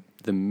think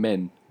the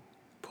men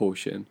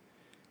portion,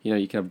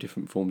 you can have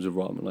different forms of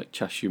ramen. Like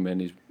chashu men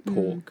is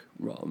pork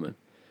ramen.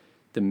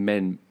 The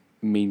men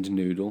means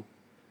noodle.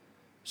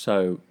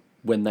 So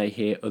when they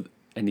hear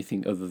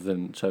anything other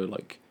than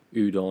like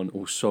udon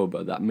or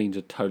soba, that means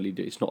a totally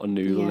it's not a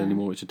noodle Yeah.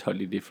 anymore. It's a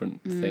totally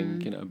different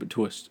thing, But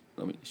to us,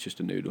 I mean, it's just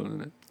a noodle,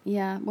 isn't it?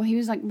 yeah. Well, he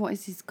was like, what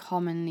is this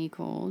commonly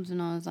called?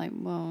 And I was like,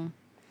 well,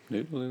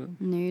 Noodle, isn't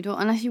it? noodle.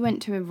 Unless you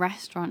went to a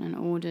restaurant and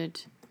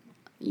ordered,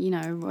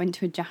 went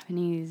to a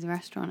Japanese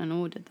restaurant and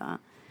ordered that.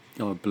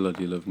 Oh, I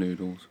bloody love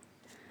noodles.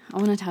 I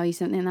want to tell you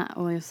something that I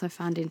also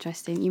found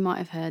interesting. You might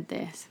have heard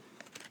this.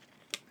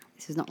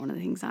 This is not one of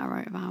the things that I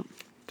wrote about.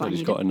 but I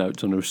just need got a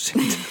note on a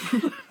receipt.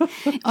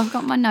 I've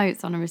got my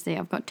notes on a receipt.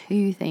 I've got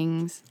 2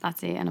 things.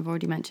 That's it. And I've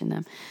already mentioned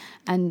them.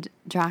 And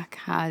Jack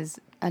has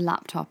a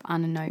laptop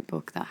and a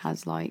notebook that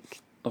has like...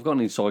 I've got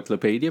an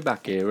encyclopedia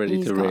back here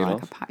ready to read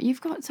off.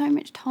 You've got so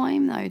much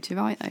time though to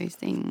write those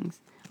things.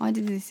 I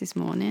did this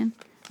morning.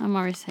 And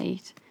my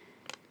receipt.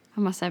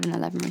 And my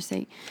 7-Eleven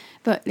receipt.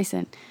 But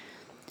listen,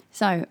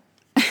 so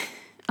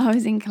I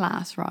was in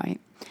class, right?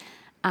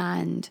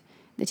 And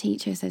the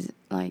teacher says,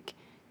 like,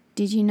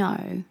 did you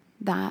know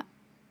that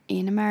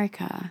in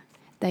America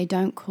they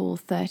don't call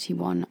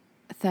 31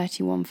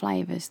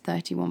 flavours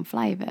 31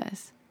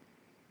 flavours?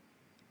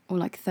 Or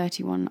like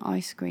 31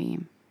 ice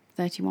cream,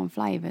 31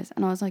 flavours.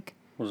 And I was like...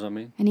 What does that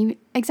mean? And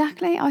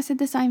exactly, I said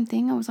the same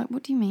thing. I was like,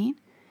 what do you mean?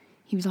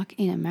 He was like,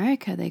 in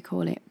America they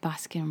call it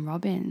Baskin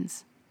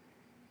Robbins.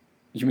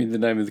 You mean the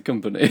name of the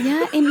company?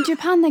 Yeah, in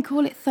Japan they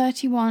call it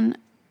 31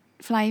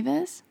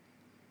 flavours.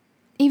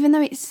 Even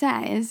though it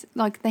says,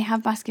 like, they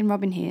have Baskin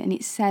Robbins here and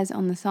it says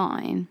on the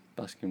sign...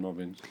 Baskin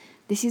Robbins.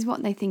 This is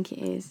what they think it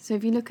is. So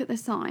if you look at the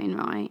sign,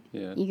 right,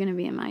 Yeah. you're going to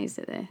be amazed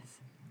at this.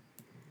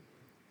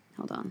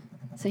 Hold on.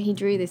 So he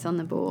drew this on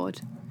the board.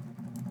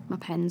 My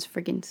pen's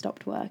friggin'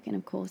 stopped working,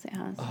 of course it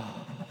has.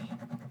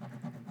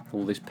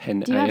 All this pen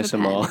Do you have a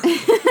ASMR.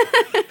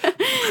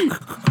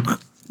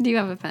 Do you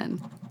have a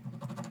pen?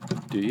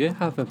 Do you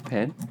have a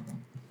pen?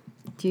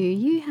 Do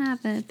you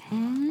have a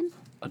pen?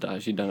 I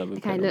actually don't have a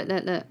pen.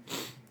 Okay, look.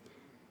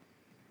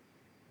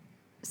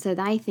 So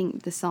they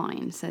think the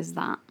sign says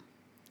that.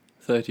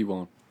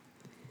 31.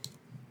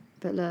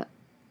 But look.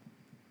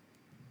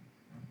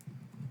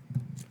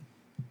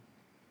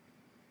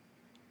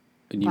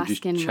 And you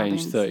just Baskin changed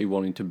Robbins.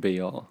 31 into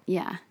BR.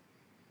 Yeah.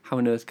 How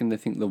on earth can they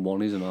think the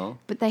 1 is an R?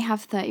 But they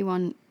have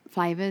 31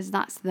 flavours.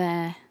 That's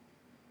their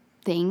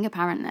thing,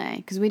 apparently.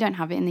 Because we don't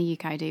have it in the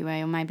UK, do we?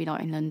 Or maybe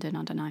like in London,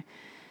 I don't know.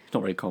 It's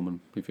not very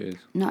common, if it is.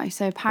 No,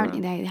 so apparently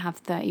Right. they have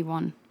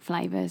 31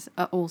 flavours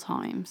at all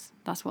times.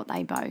 That's what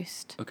they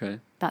boast. Okay.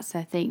 That's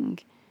their thing.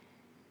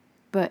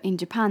 But in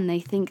Japan, they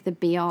think the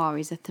BR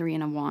is a 3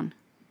 and a 1.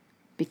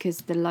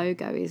 Because the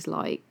logo is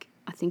like,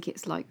 I think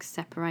it's like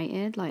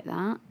separated like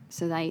that.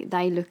 So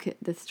they look at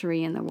the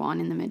 3 and the 1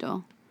 in the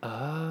middle.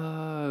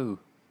 Oh.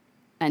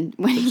 And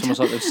when It's almost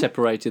like they've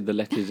separated the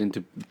letters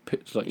into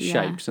Yeah.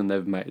 shapes and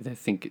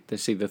they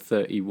see the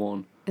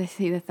 31. they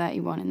see the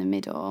 31 in the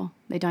middle,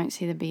 they don't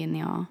see the B and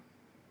the R.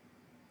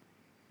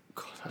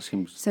 God, that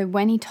seems... So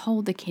when he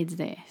told the kids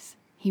this,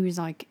 he was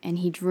like, and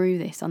he drew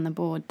this on the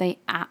board, they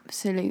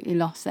absolutely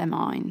lost their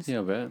minds. Yeah,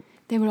 I bet.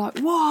 They were like,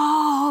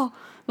 whoa!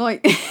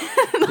 Like,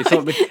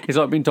 It's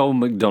like being told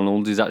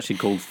McDonald's is actually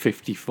called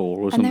 54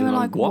 or and something. they were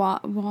like,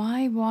 what?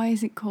 why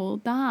is it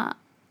called that?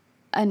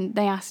 And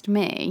they asked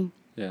me,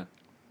 Yeah.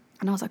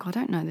 and I was like, I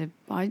don't know.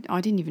 I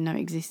didn't even know it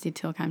existed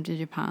till I came to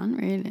Japan,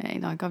 really.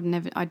 Like,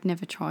 I'd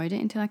never tried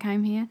it until I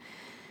came here.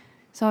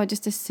 So I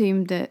just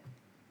assumed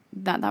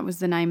that was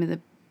the name of the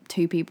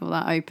two people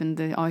that opened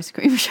the ice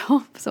cream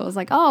shop. So I was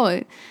like, oh,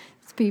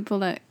 it's people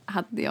that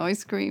had the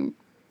ice cream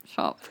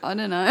shop. I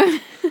don't know.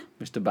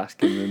 Mr.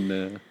 Baskin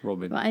and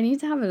Robin. But I need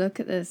to have a look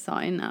at the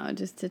sign now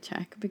just to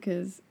check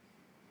because...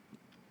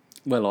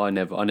 Well, I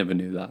never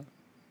knew that.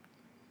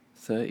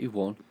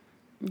 31.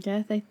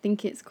 Yeah, they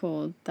think it's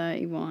called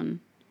 31.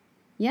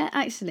 Yeah,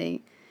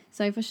 actually.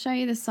 So if I show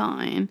you the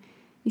sign,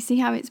 you see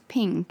how it's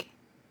pink?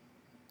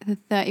 The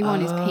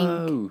 31 is pink.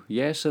 Oh,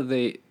 yeah, so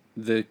the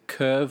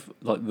curve,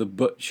 like the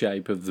butt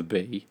shape of the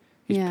B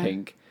is Yeah.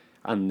 pink,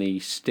 and the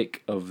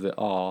stick of the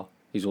R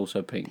is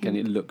also pink. And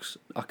it looks,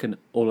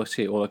 all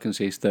I can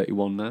see is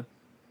 31 now.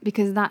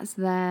 Because that's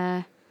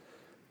their...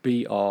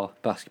 BR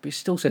Baskin, but it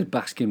still says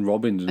Baskin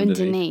Robbins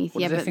underneath.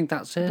 What Yeah, do they but, think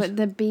that says? but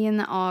the B and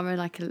the R are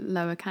like a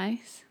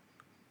lowercase.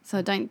 So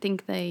I don't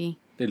think they...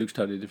 It looks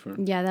totally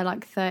different. Yeah, they're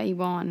like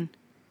 31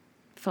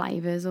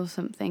 flavours or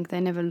something.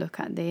 They never look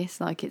at this.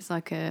 Like it's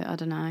like I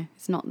don't know.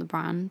 It's not the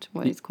brand.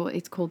 What it's called.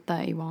 It's called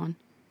 31.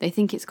 They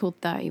think it's called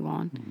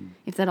 31.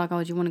 If they're like,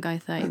 oh, do you want to go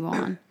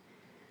 31?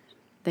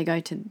 They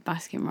go to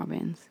Baskin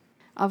Robbins.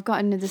 I've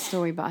got another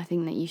story, but I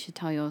think that you should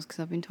tell yours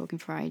because I've been talking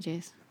for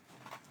ages.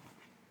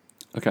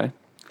 Okay.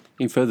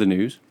 In further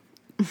news,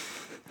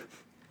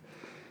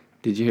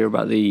 did you hear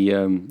about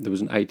there was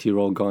an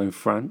 80-year-old guy in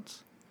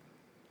France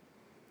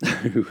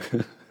who...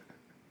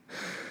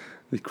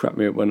 It cracked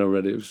me up when I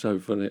read it. It was so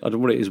funny. I don't know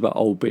what it is about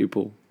old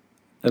people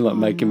and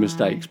making no.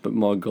 mistakes, but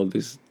my God,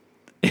 this...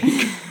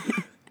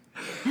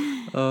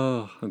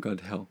 oh, I'm going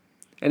to hell.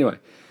 Anyway,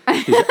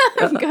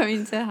 I'm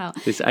going to hell.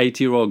 this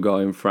 80-year-old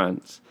guy in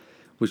France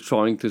was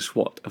trying to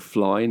swat a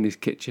fly in his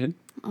kitchen.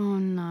 Oh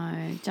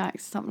no, Jack,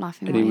 stop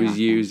laughing. And Why he are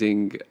you was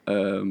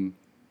laughing?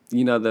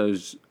 using,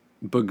 those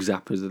bug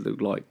zappers that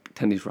look like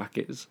tennis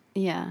rackets.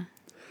 Yeah,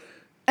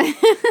 And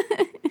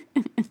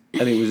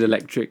it was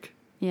electric.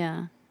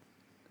 yeah.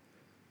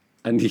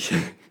 And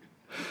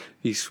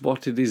he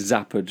swatted his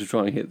zapper to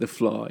try and hit the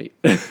fly.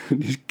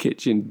 And his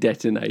kitchen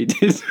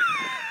detonated.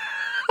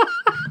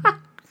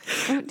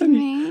 What do you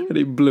mean? And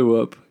it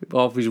blew up.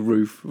 Half his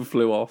roof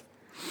flew off.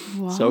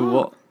 What?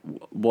 So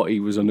what he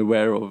was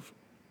unaware of,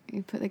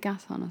 You put the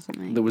gas on or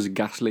something? there was a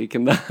gas leak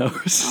in the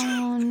house.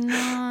 Oh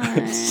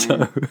no.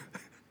 So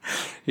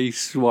he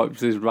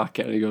swipes his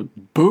racket and he goes,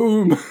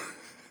 boom!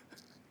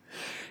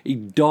 He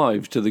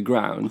dives to the I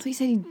ground. thought you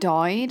said he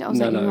died. I was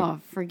No, like, you no.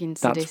 are friggin'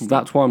 sadistic.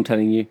 That's why I'm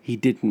telling you, he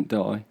didn't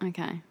die.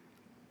 Okay.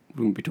 We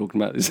wouldn't be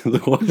talking about this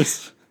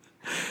otherwise.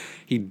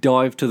 He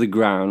dived to the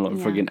ground like a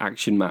Yeah. friggin'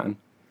 action man,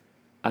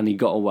 and he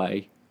got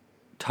away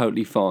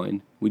totally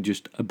fine with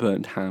just a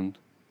burnt hand.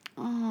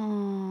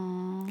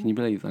 Oh, Can you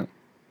believe that?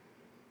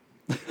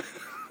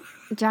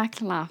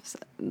 Jack laughs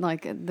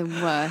like at the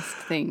worst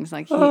things.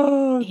 Like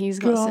he's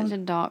got such a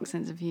dark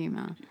sense of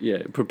humour.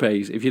 Yeah, prepare.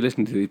 If you're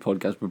listening to this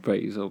podcast, prepare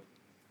yourself.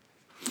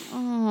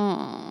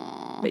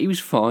 Oh, But he was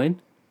fine.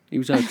 He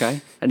was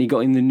okay, and he got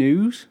in the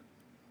news.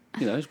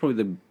 You know, it's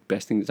probably the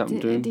best thing that's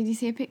happened to him. did you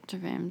see a picture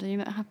of him? Do you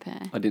look happy?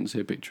 I didn't see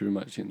a picture of him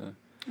actually,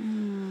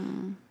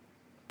 no.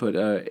 But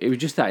it was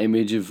just that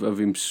image of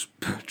him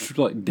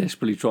like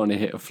desperately trying to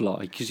hit a fly,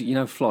 because you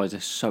know flies are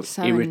so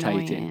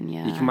irritating. Annoying,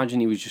 yeah. You can imagine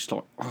he was just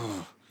like,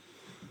 oh,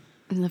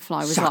 And the fly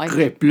was sacre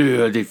like,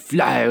 bleu, the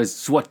fly was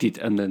swatted,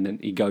 and then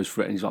he goes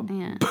for it and he's like,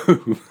 yeah.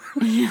 boom.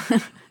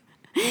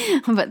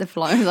 I bet the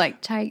fly was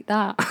like, take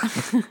that.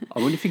 I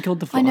wonder if he killed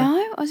the fly. I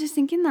know. I was just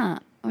thinking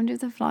that. I wonder if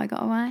the fly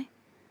got away.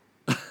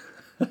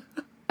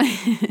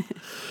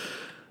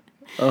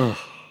 Oh,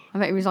 I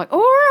bet he was like, all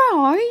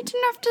right, you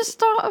didn't have to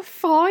start a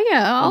fire.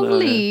 I'll No.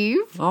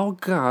 leave. I'll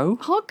go.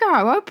 I'll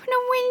go. Open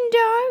a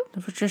window.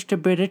 There was just a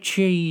bit of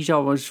cheese I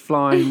was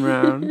flying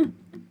round.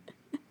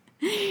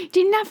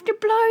 Didn't have to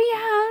blow your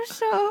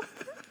house up.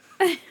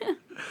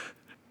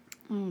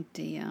 Oh,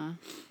 dear.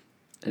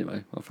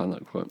 Anyway, I found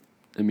that quite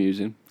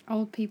amusing.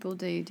 Old people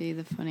do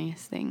the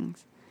funniest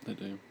things. They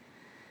do.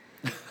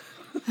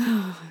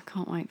 I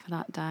can't wait for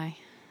that day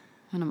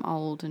when I'm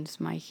old and just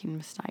making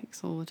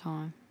mistakes all the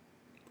time.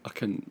 I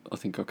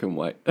think I can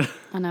wait.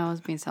 I know I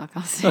was being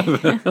sarcastic.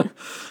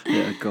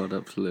 Yeah, God,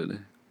 absolutely.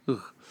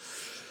 Ugh.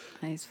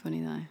 That is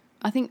funny though.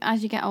 I think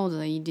as you get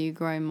older, you do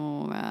grow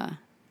more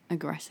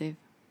aggressive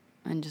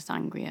and just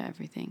angry at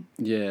everything.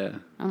 Yeah.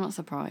 I'm not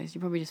surprised.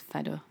 You're probably just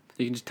fed up.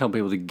 You can just tell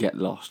people to get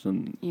lost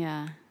and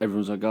Yeah.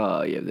 everyone's like,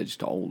 oh, yeah, they're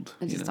just old.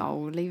 They're you just know?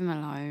 old. Leave him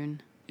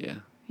alone. Yeah,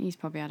 He's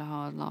probably had a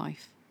hard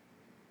life.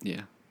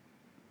 yeah.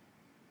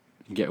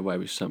 You can get away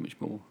with so much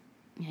more.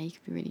 Yeah, you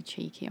could be a really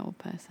cheeky old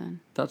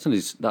person. That's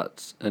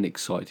an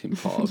exciting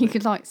part of You it.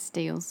 could like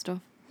steal stuff.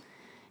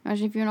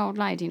 Imagine if you're an old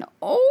lady and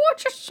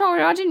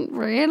I didn't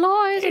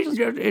realise.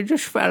 It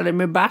just fell in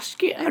my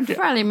basket. It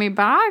fell in my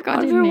bag. I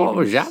didn't know what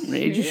even was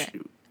happening. see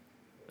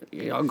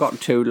it. I got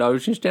 2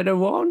 loaves instead of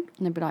 1.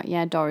 And they'd be like,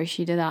 yeah, Doris,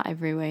 you do that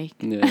every week.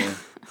 Yeah.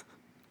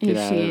 Get If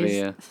out she of is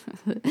here.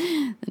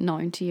 the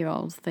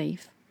 90-year-old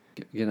thief.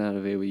 Get out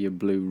of here with your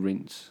blue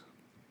rinse.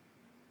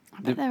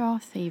 I bet there are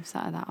thieves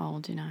that are that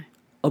old, you know.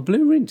 A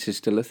blue rinse is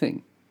still a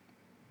thing.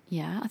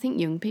 Yeah, I think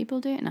young people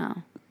do it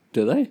now.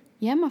 Do they?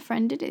 Yeah, my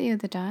friend did it the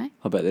other day.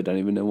 I bet they don't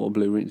even know what a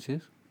blue rinse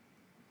is.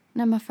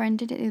 No, my friend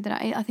did it the other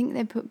day. I think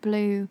they put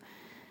blue,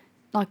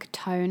 like a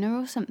toner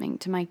or something,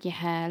 to make your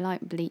hair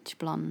like bleach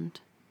blonde.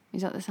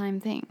 Is that the same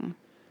thing?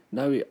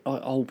 No,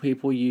 old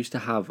people used to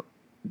have,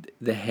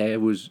 the hair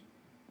was,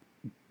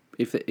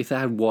 if they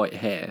had white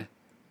hair,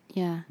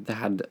 Yeah. they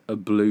had a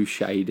blue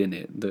shade in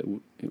it. That,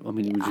 I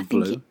mean, it was I just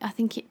think blue, I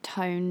think it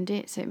toned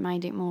it, so it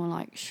made it more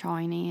like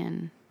shiny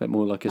and but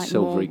more like a like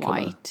silvery more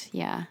colour. white,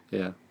 yeah,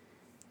 Yeah.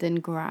 than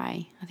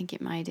grey. I think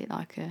it made it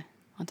like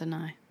I don't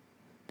know.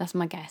 That's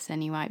my guess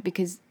anyway,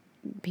 because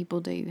people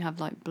do have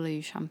like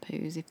blue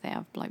shampoos if they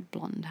have like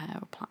blonde hair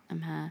or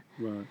platinum hair.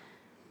 Right.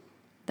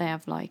 They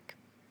have like,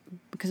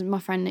 because my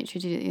friend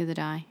literally did it the other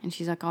day, and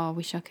she's like, "Oh, I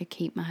wish I could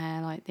keep my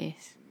hair like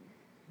this,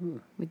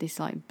 with this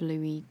like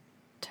bluey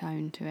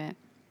tone to it."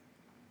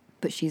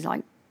 But she's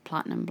like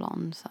platinum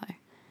blonde, so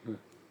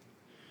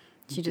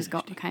she just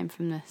came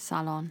from the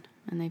salon,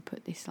 and they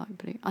put this like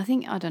blue. I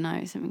don't know,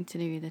 it's something to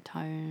do with the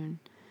tone.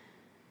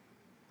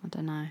 I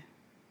don't know.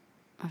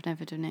 I've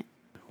never done it.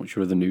 What's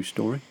your other news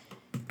story?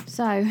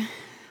 So,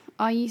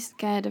 are you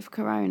scared of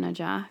corona,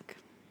 Jack?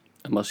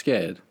 Am I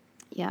scared?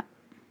 Yeah.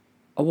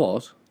 I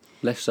was.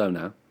 Less so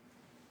now.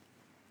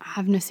 I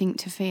have nothing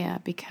to fear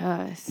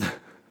because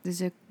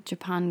there's a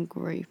Japan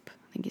group,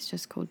 I think it's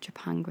just called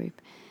Japan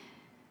Group.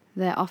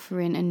 They're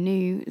offering a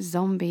new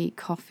zombie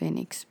coffin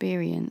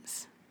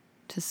experience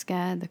to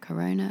scare the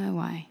corona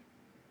away.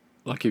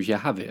 Like if you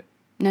have it.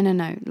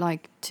 No,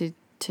 like to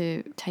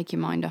take your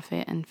mind off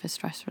it and for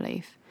stress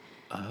relief.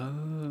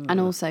 Oh. And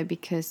also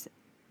because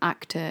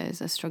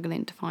actors are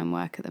struggling to find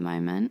work at the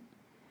moment.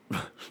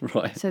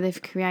 Right. So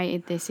they've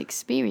created this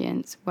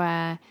experience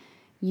where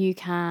you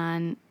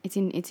can, it's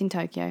in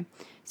Tokyo,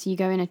 so you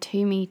go in a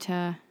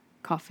 2-meter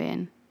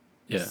coffin,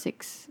 Yeah.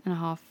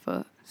 6.5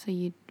 foot. So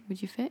you'd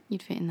fit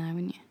in there,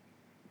 wouldn't you?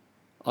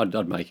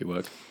 I'd make it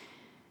work.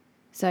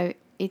 So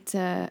it's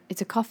a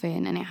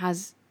coffin, and it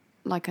has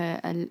like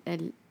a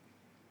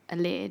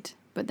lid,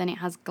 but then it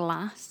has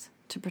glass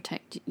to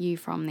protect you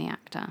from the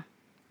actor.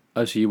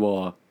 Oh, so you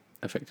are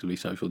effectively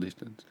social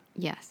distanced.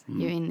 Yes,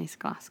 you're in this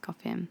glass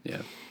coffin.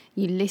 Yeah.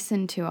 You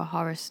listen to a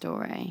horror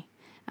story,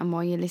 and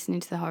while you're listening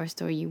to the horror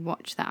story, you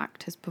watch the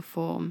actors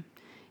perform.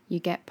 You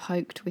get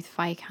poked with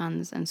fake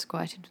hands and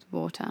squirted with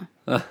water.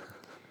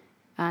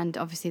 And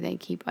obviously they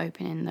keep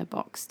opening the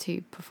box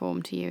to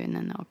perform to you, and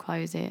then they'll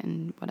close it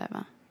and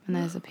whatever. And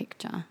there's a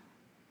picture.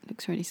 It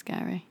looks really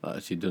scary. That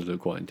actually does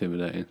look quite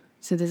intimidating.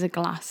 So there's a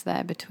glass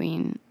there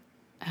between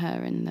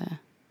her and the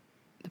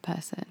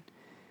person.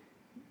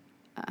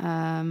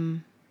 I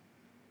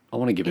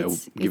want to give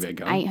it a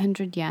go.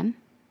 800 yen.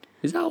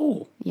 Is that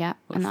all? Yeah.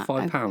 Like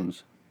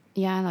 £5?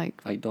 Yeah,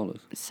 like $8?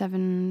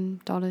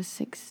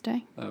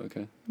 $7.60. Oh,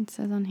 okay. It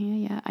says on here,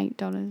 yeah,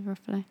 $8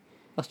 roughly.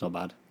 That's not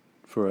bad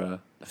for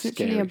a It's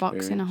scary literally a box in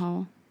a experience.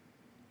 hole.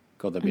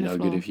 God, that'd be on the no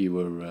good floor. if you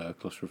were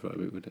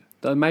claustrophobic, would it?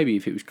 Though maybe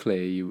if it was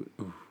clear, you...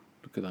 Ooh,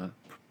 look at that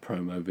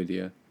promo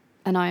video.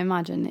 And I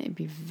imagine it'd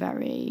be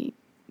very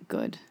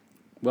good.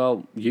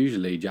 Well,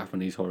 usually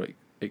Japanese horror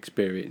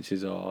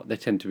experiences they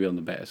tend to be on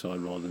the better side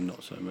rather than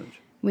not so much.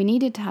 We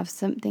needed to have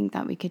something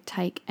that we could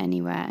take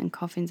anywhere, and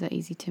coffins are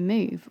easy to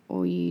move.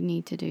 All you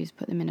need to do is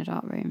put them in a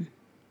dark room.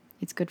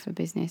 It's good for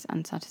business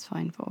and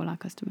satisfying for all our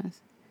customers.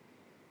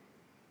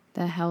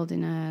 They're held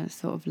in a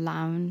sort of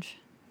lounge.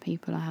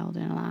 People are held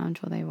in a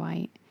lounge while they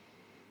wait.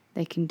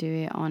 They can do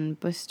it on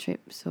bus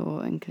trips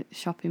or in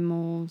shopping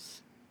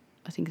malls.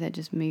 I think they're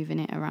just moving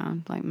it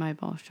around, like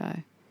mobile show.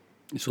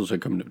 It's also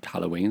coming up to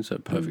Halloween, so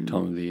perfect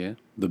time of the year.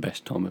 The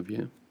best time of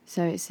year.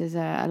 So it says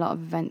a lot of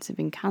events have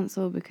been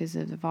cancelled because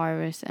of the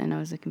virus, and I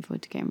was looking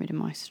forward to getting rid of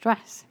my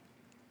stress.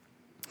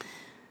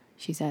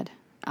 She said,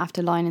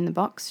 after lying in the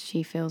box,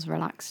 she feels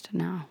relaxed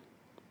now.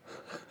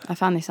 I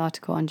found this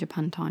article on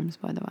Japan Times,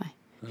 by the way,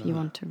 if you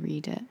want to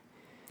read it.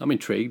 I'm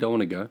intrigued. I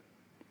want to go.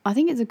 I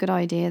think it's a good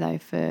idea, though,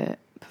 for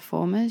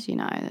performers, you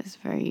know, that's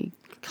very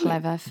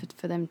clever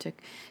for them to...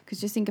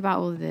 Because just think about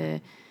all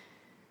the,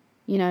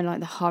 you know, like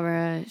the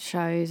horror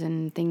shows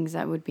and things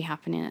that would be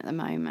happening at the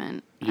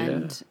moment.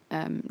 Yeah.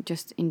 And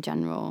just in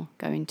general,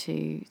 going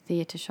to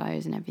theatre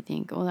shows and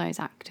everything, all those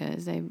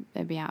actors,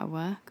 they'd be out of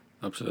work.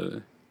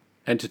 Absolutely.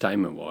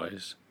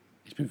 Entertainment-wise,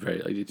 it's been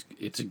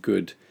it's a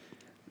good...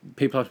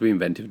 People have to be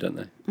inventive, don't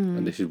they?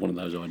 And this is one of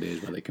those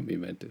ideas where they can be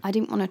inventive. I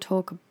didn't want to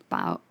talk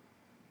about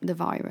the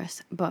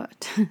virus,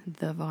 but I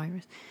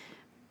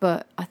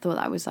thought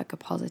that was like a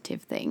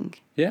positive thing.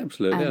 Yeah,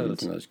 absolutely. I And-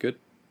 think that's good.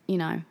 You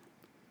know,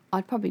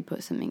 I'd probably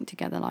put something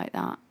together like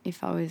that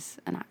if I was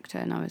an actor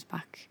and I was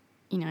back,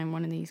 you know, in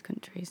one of these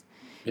countries.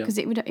 Yeah. Because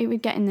it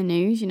would get in the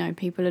news, you know,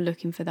 people are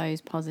looking for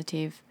those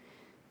positive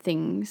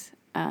things,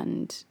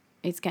 and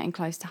it's getting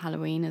close to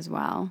Halloween as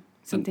well.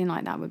 Something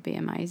like that would be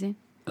amazing.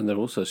 And they're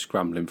also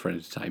scrambling for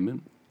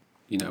entertainment,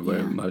 you know, where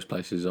Yeah. most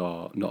places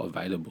are not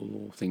available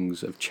or things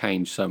have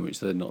changed so much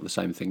that they're not the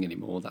same thing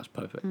anymore. That's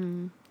perfect.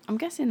 I'm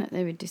guessing that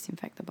they would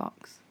disinfect the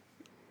box.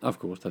 Of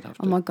course, they'd have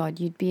to. Oh my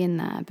God, you'd be in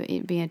there, but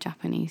it'd be a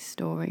Japanese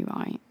story,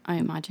 right? I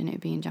imagine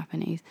it'd be in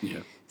Japanese. Yeah.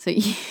 So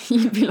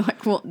you'd be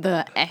like, what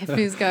the F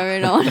is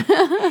going on?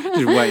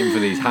 Just waiting for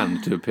these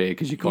hands to appear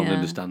because you can't Yeah.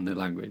 understand the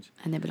language.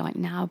 And they'd be like,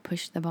 now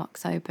push the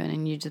box open,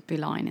 and you'd just be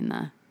lying in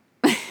there.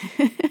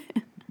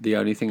 The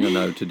only thing I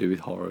know to do with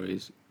horror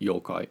is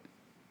yokai,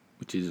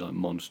 which is like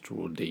monster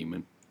or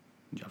demon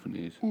in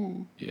Japanese.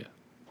 Yeah.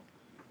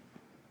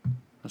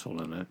 That's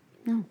all I know.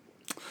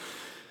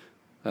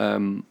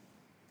 Oh.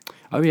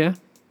 Oh, yeah.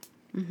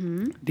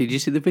 Mm-hmm. Did you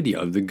see the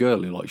video of the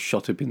girl who like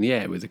shot up in the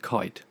air with a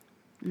kite?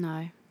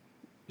 No.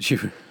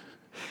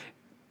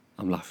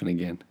 I'm laughing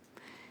again.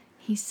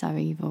 He's so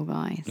evil,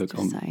 guys, Look,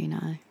 just so you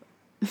know.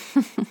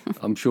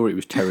 I'm sure it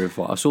was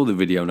terrifying. I saw the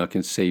video and I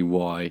can see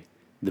why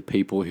the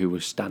people who were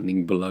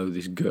standing below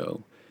this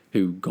girl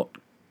who got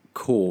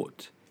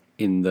caught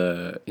in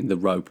the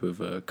rope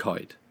of a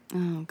kite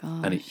Oh,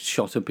 God. and it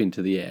shot up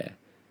into the air.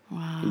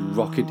 Wow. It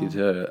rocketed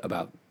her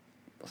about,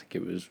 I think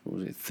it was,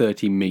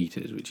 30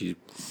 metres, which is,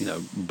 you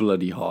know,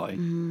 bloody high.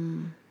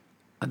 And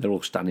they're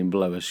all standing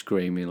below her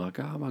screaming like,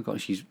 oh my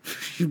God, she's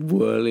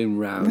whirling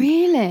round.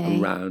 Really?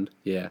 And round,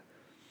 yeah.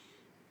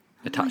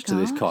 Attached to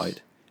this gosh.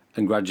 kite.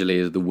 And gradually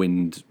as the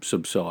wind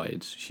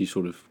subsides, she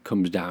sort of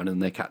comes down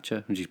and they catch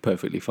her and she's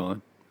perfectly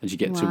fine. And she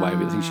gets away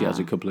with it. I think she has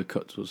a couple of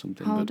cuts or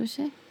something. How old is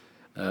she?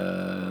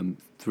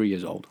 3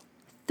 years old.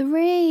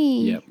 3?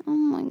 Yep. Oh,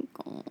 my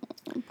God.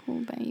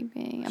 Poor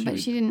baby. I She bet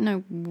was- she didn't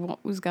know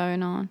what was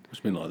going on.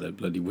 Must have been like the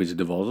bloody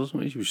Wizard of Oz or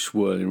something. She was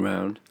swirling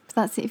round. But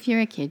that's it. If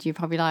you're a kid, you're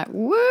probably like,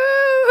 woo!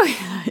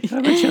 I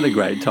bet she had a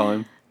great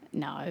time.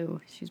 No,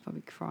 she was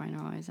probably crying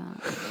her eyes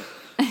out.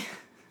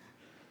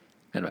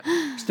 Anyway,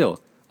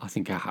 still, I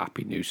think a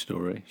happy news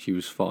story. She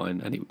was fine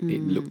and it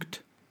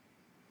looked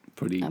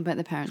pretty I bet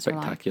the parents were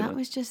like, spectacular. that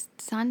was just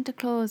Santa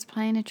Claus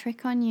playing a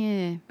trick on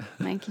you,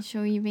 making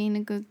sure you're being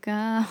a good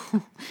girl.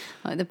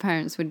 Like the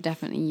parents would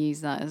definitely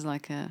use that as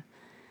like a,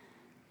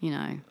 you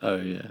know, Oh,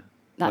 yeah.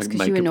 that's Like,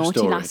 because you were make up a naughty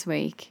story. last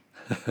week.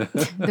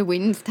 The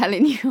wind's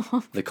telling you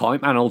off. The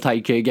kite man will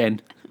take you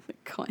again. The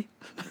kite.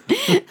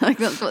 Like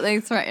that's what they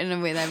threaten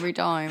them with every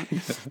time.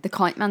 The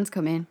kite man's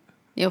coming.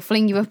 He'll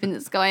fling you up in the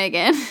sky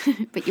again,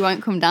 but you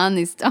won't come down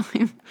this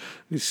time.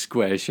 This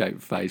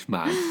square-shaped face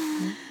man.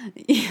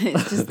 Yeah,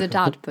 it's just the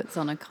dad puts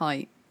on a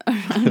kite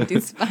around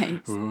his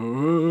face.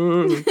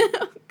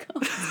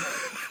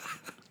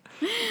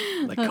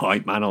 The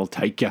kite man will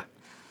take you.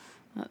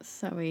 That's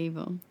so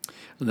evil.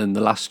 And then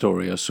the last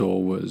story I saw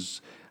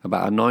was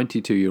about a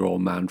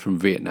 92-year-old man from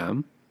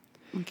Vietnam.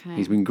 Okay.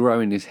 He's been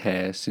growing his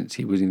hair since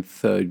he was in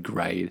 3rd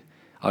grade.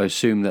 I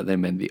assume that they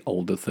meant the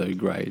older 3rd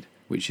grade,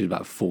 which is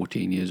about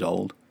 14 years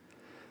old.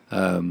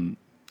 Oh,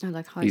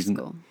 like high He's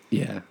school.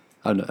 Yeah,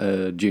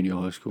 junior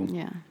high school.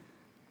 Yeah.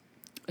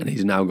 And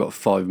he's now got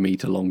 5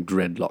 metre long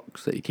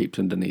dreadlocks that he keeps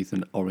underneath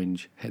an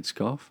orange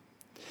headscarf.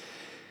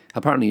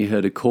 Apparently he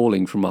heard a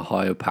calling from a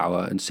higher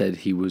power and said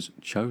he was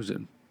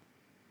chosen.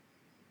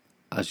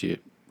 As is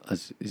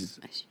As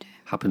you do.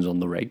 happens on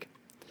the reg.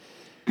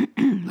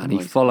 And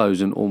he follows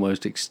an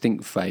almost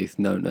extinct faith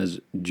known as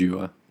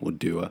Dua, or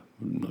Dua,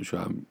 I'm not sure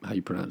how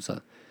you pronounce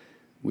that,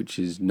 which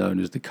is known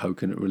as the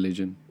coconut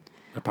religion.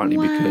 Apparently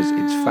because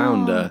its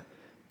founder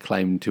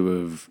claimed to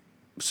have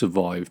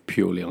survived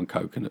purely on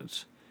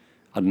coconuts.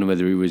 I don't know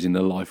whether he was in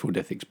a life or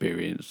death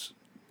experience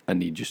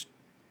and he just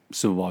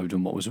survived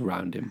on what was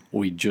around him,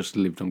 or he just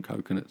lived on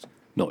coconuts.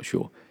 Not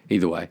sure.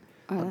 Either way,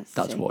 that's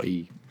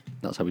sick.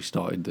 That's how he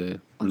started the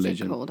What's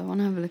religion. it called? I want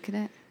to have a look at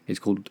it. It's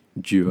called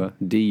Dua,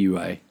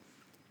 Dua.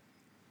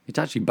 It's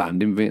actually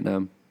banned in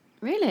Vietnam.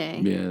 Really?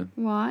 Yeah,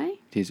 Why?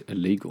 it is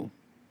illegal.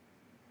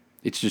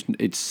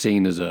 It's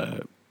seen as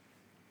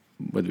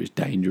whether it's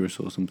dangerous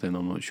or something,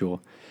 I'm not sure.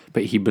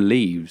 But he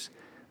believes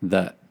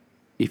that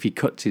if he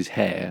cuts his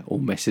hair or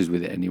messes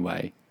with it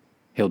anyway,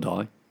 he'll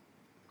die.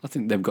 I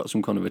think they've got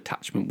some kind of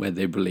attachment where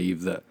they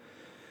believe that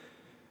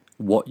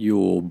what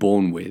you're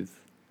born with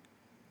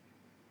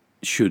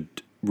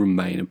should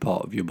remain a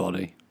part of your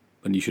body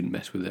and you shouldn't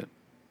mess with it.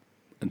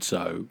 And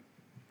so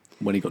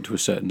when he got to a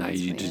certain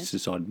age, he just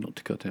decided not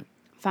to cut it.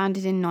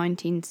 Founded in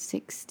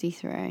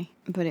 1963,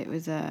 but it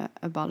was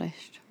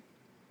abolished.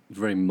 It's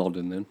very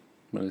modern then,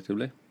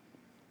 relatively,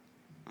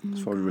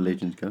 as far as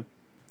religions go.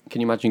 Can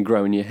you imagine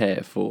growing your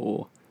hair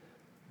for,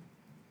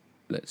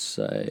 let's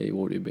say,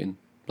 what would it have been?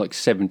 Like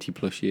 70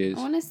 plus years?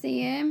 I want to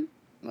see him.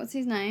 What's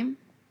his name?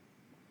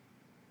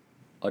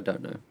 I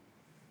don't know.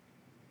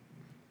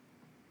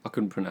 I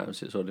couldn't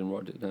pronounce it, so I didn't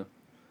write it down.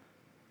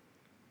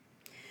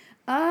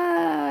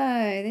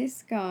 Oh,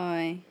 this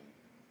guy.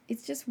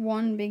 It's just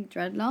one big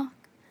dreadlock.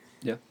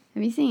 Yeah.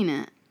 Have you seen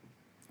it?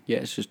 Yeah,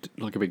 it's just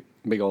like a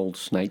big old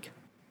snake.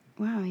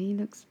 Wow, he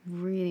looks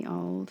really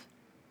old.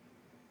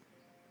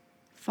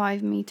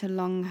 5 metre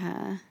long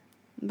hair.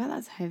 But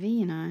that's heavy,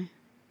 you know.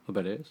 I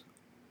bet it is.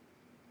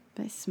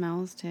 But it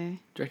smells too.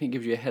 Do you reckon it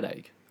gives you a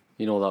headache?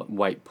 You know, that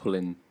weight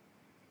pulling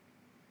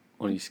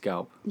on your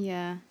scalp?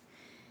 Yeah.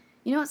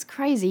 You know what's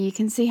crazy? You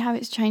can see how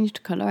it's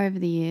changed colour over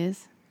the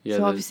years. Yeah,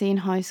 so obviously in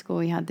high school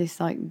he had this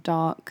like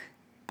dark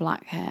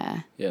black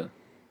hair. Yeah.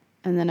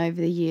 And then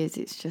over the years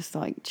it's just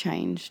like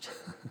changed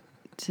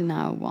to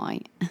now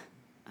white.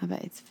 I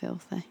bet it's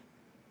filthy.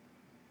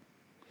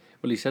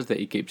 Well, he says that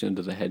he keeps it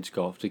under the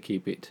headscarf to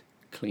keep it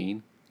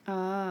clean.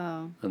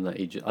 Oh. And that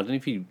I don't know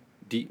if you...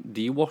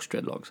 Do you wash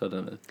dreadlocks? I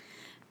don't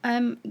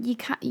know. You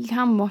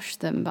can wash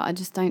them, but I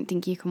just don't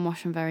think you can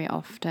wash them very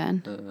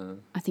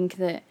often. I think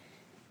that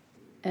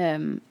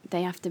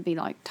they have to be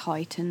like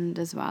tightened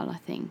as well. I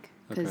think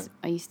because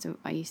I used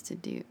to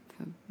do it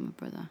for my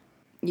brother.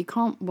 You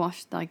can't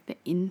wash like the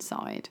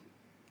inside.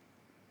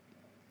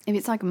 If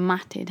it's like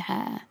matted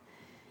hair.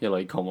 Yeah,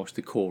 like you can't wash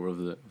the core of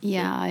the...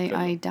 Yeah,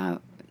 I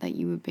doubt that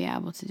you would be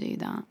able to do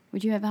that.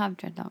 Would you ever have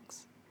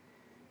dreadlocks?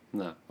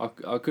 No,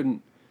 I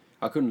couldn't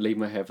leave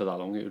my hair for that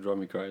long. It would drive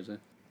me crazy.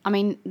 I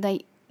mean,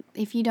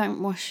 if you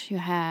don't wash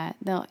your hair,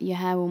 your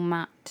hair will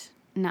mat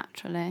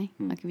naturally.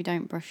 Like if you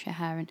don't brush your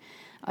hair, and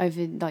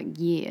over like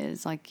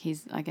years, like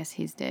I guess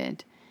his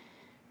did,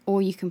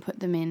 or you can put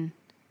them in.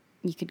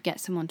 You could get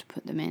someone to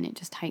put them in. It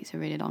just takes a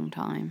really long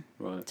time.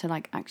 Right. To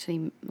like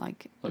actually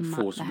like mat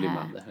forcibly the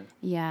hair. mat the hair.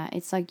 Yeah,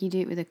 it's like you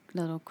do it with a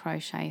little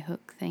crochet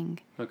hook thing.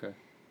 Okay.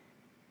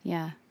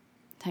 Yeah,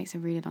 it takes a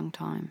really long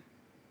time.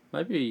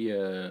 Maybe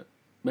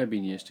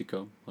in years to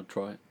come, I'll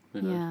try it.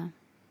 You know, Yeah,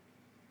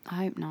 I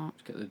hope not.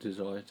 Just get the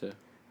desire to.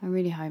 I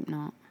really hope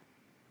not.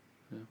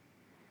 Yeah.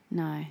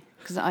 No,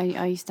 because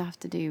I used to have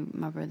to do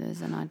my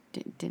brother's and I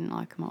didn't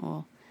like them at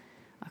all.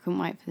 I couldn't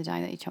wait for the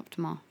day that he chopped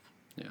them off.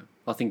 Yeah,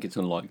 I think it's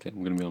unlikely.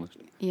 I'm going to be honest.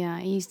 Yeah,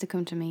 he used to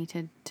come to me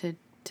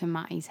to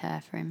mat his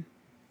hair for him.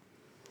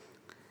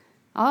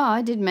 Oh,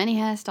 I did many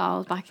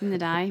hairstyles back in the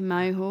day,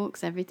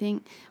 mohawks,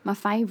 everything. My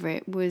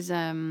favourite was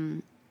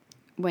when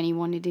he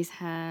wanted his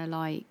hair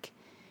like,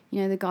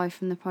 you know, the guy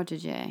from The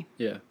Prodigy.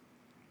 Yeah.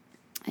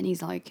 And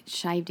he's like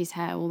shaved his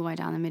hair all the way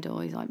down the middle.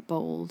 He's like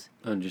bald.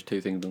 And just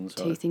 2 things on the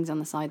side. 2 things on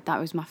the side. That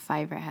was my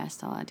favourite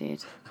hairstyle I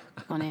did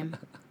on him.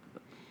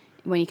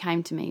 When he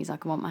came to me, he's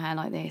like, I want my hair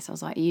like this. I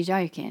was like, are you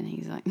joking?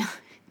 He's like,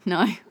 no.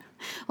 I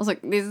was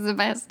like, this is the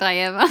best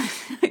day ever.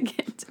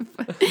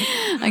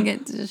 I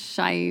get to just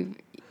shave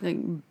like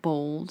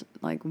bald,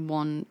 like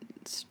one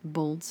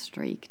bald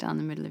streak down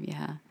the middle of your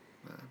hair.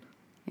 Man.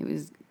 It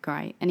was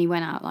great. And he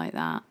went out like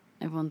that.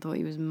 Everyone thought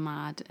he was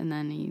mad. And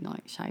then he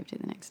like shaved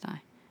it the next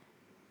day.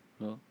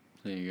 Well,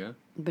 there you go.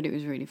 But it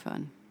was really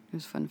fun. It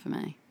was fun for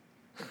me.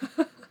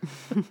 I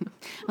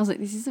was like,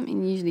 this is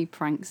something you usually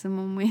prank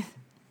someone with.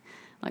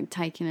 Like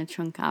taking a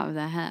chunk out of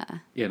their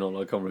hair. Yeah, not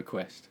like on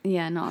request.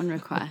 Yeah, not on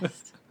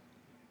request.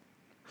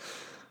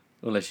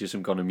 Unless you're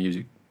some kind of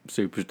music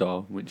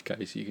superstar, in which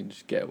case you can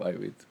just get away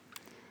with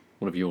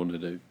whatever you want to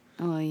do.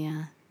 Oh,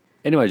 yeah.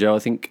 Anyway, Joe, I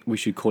think we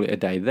should call it a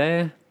day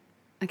there.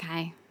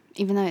 Okay.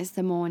 Even though it's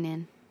the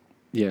morning.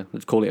 Yeah,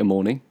 let's call it a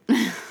morning.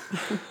 Let's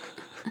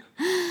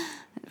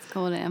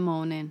call it a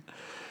morning.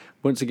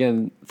 Once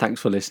again,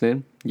 thanks for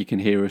listening. You can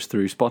hear us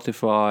through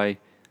Spotify,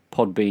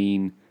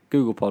 Podbean,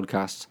 Google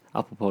Podcasts,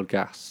 Apple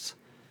Podcasts,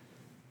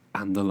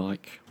 and the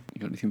like.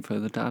 You got anything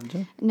further to add,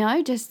 Joe?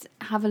 No, just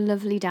have a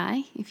lovely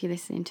day if you're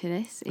listening to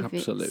this. If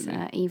Absolutely.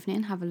 it's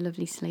evening, have a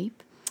lovely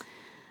sleep.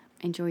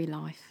 Enjoy your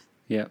life.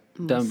 Yeah,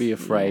 don't be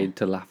afraid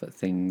to laugh at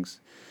things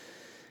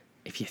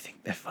if you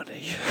think they're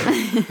funny.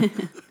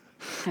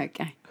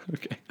 Okay.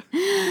 Okay.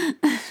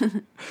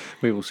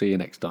 We will see you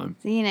next time.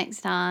 See you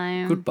next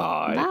time.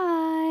 Goodbye. Bye.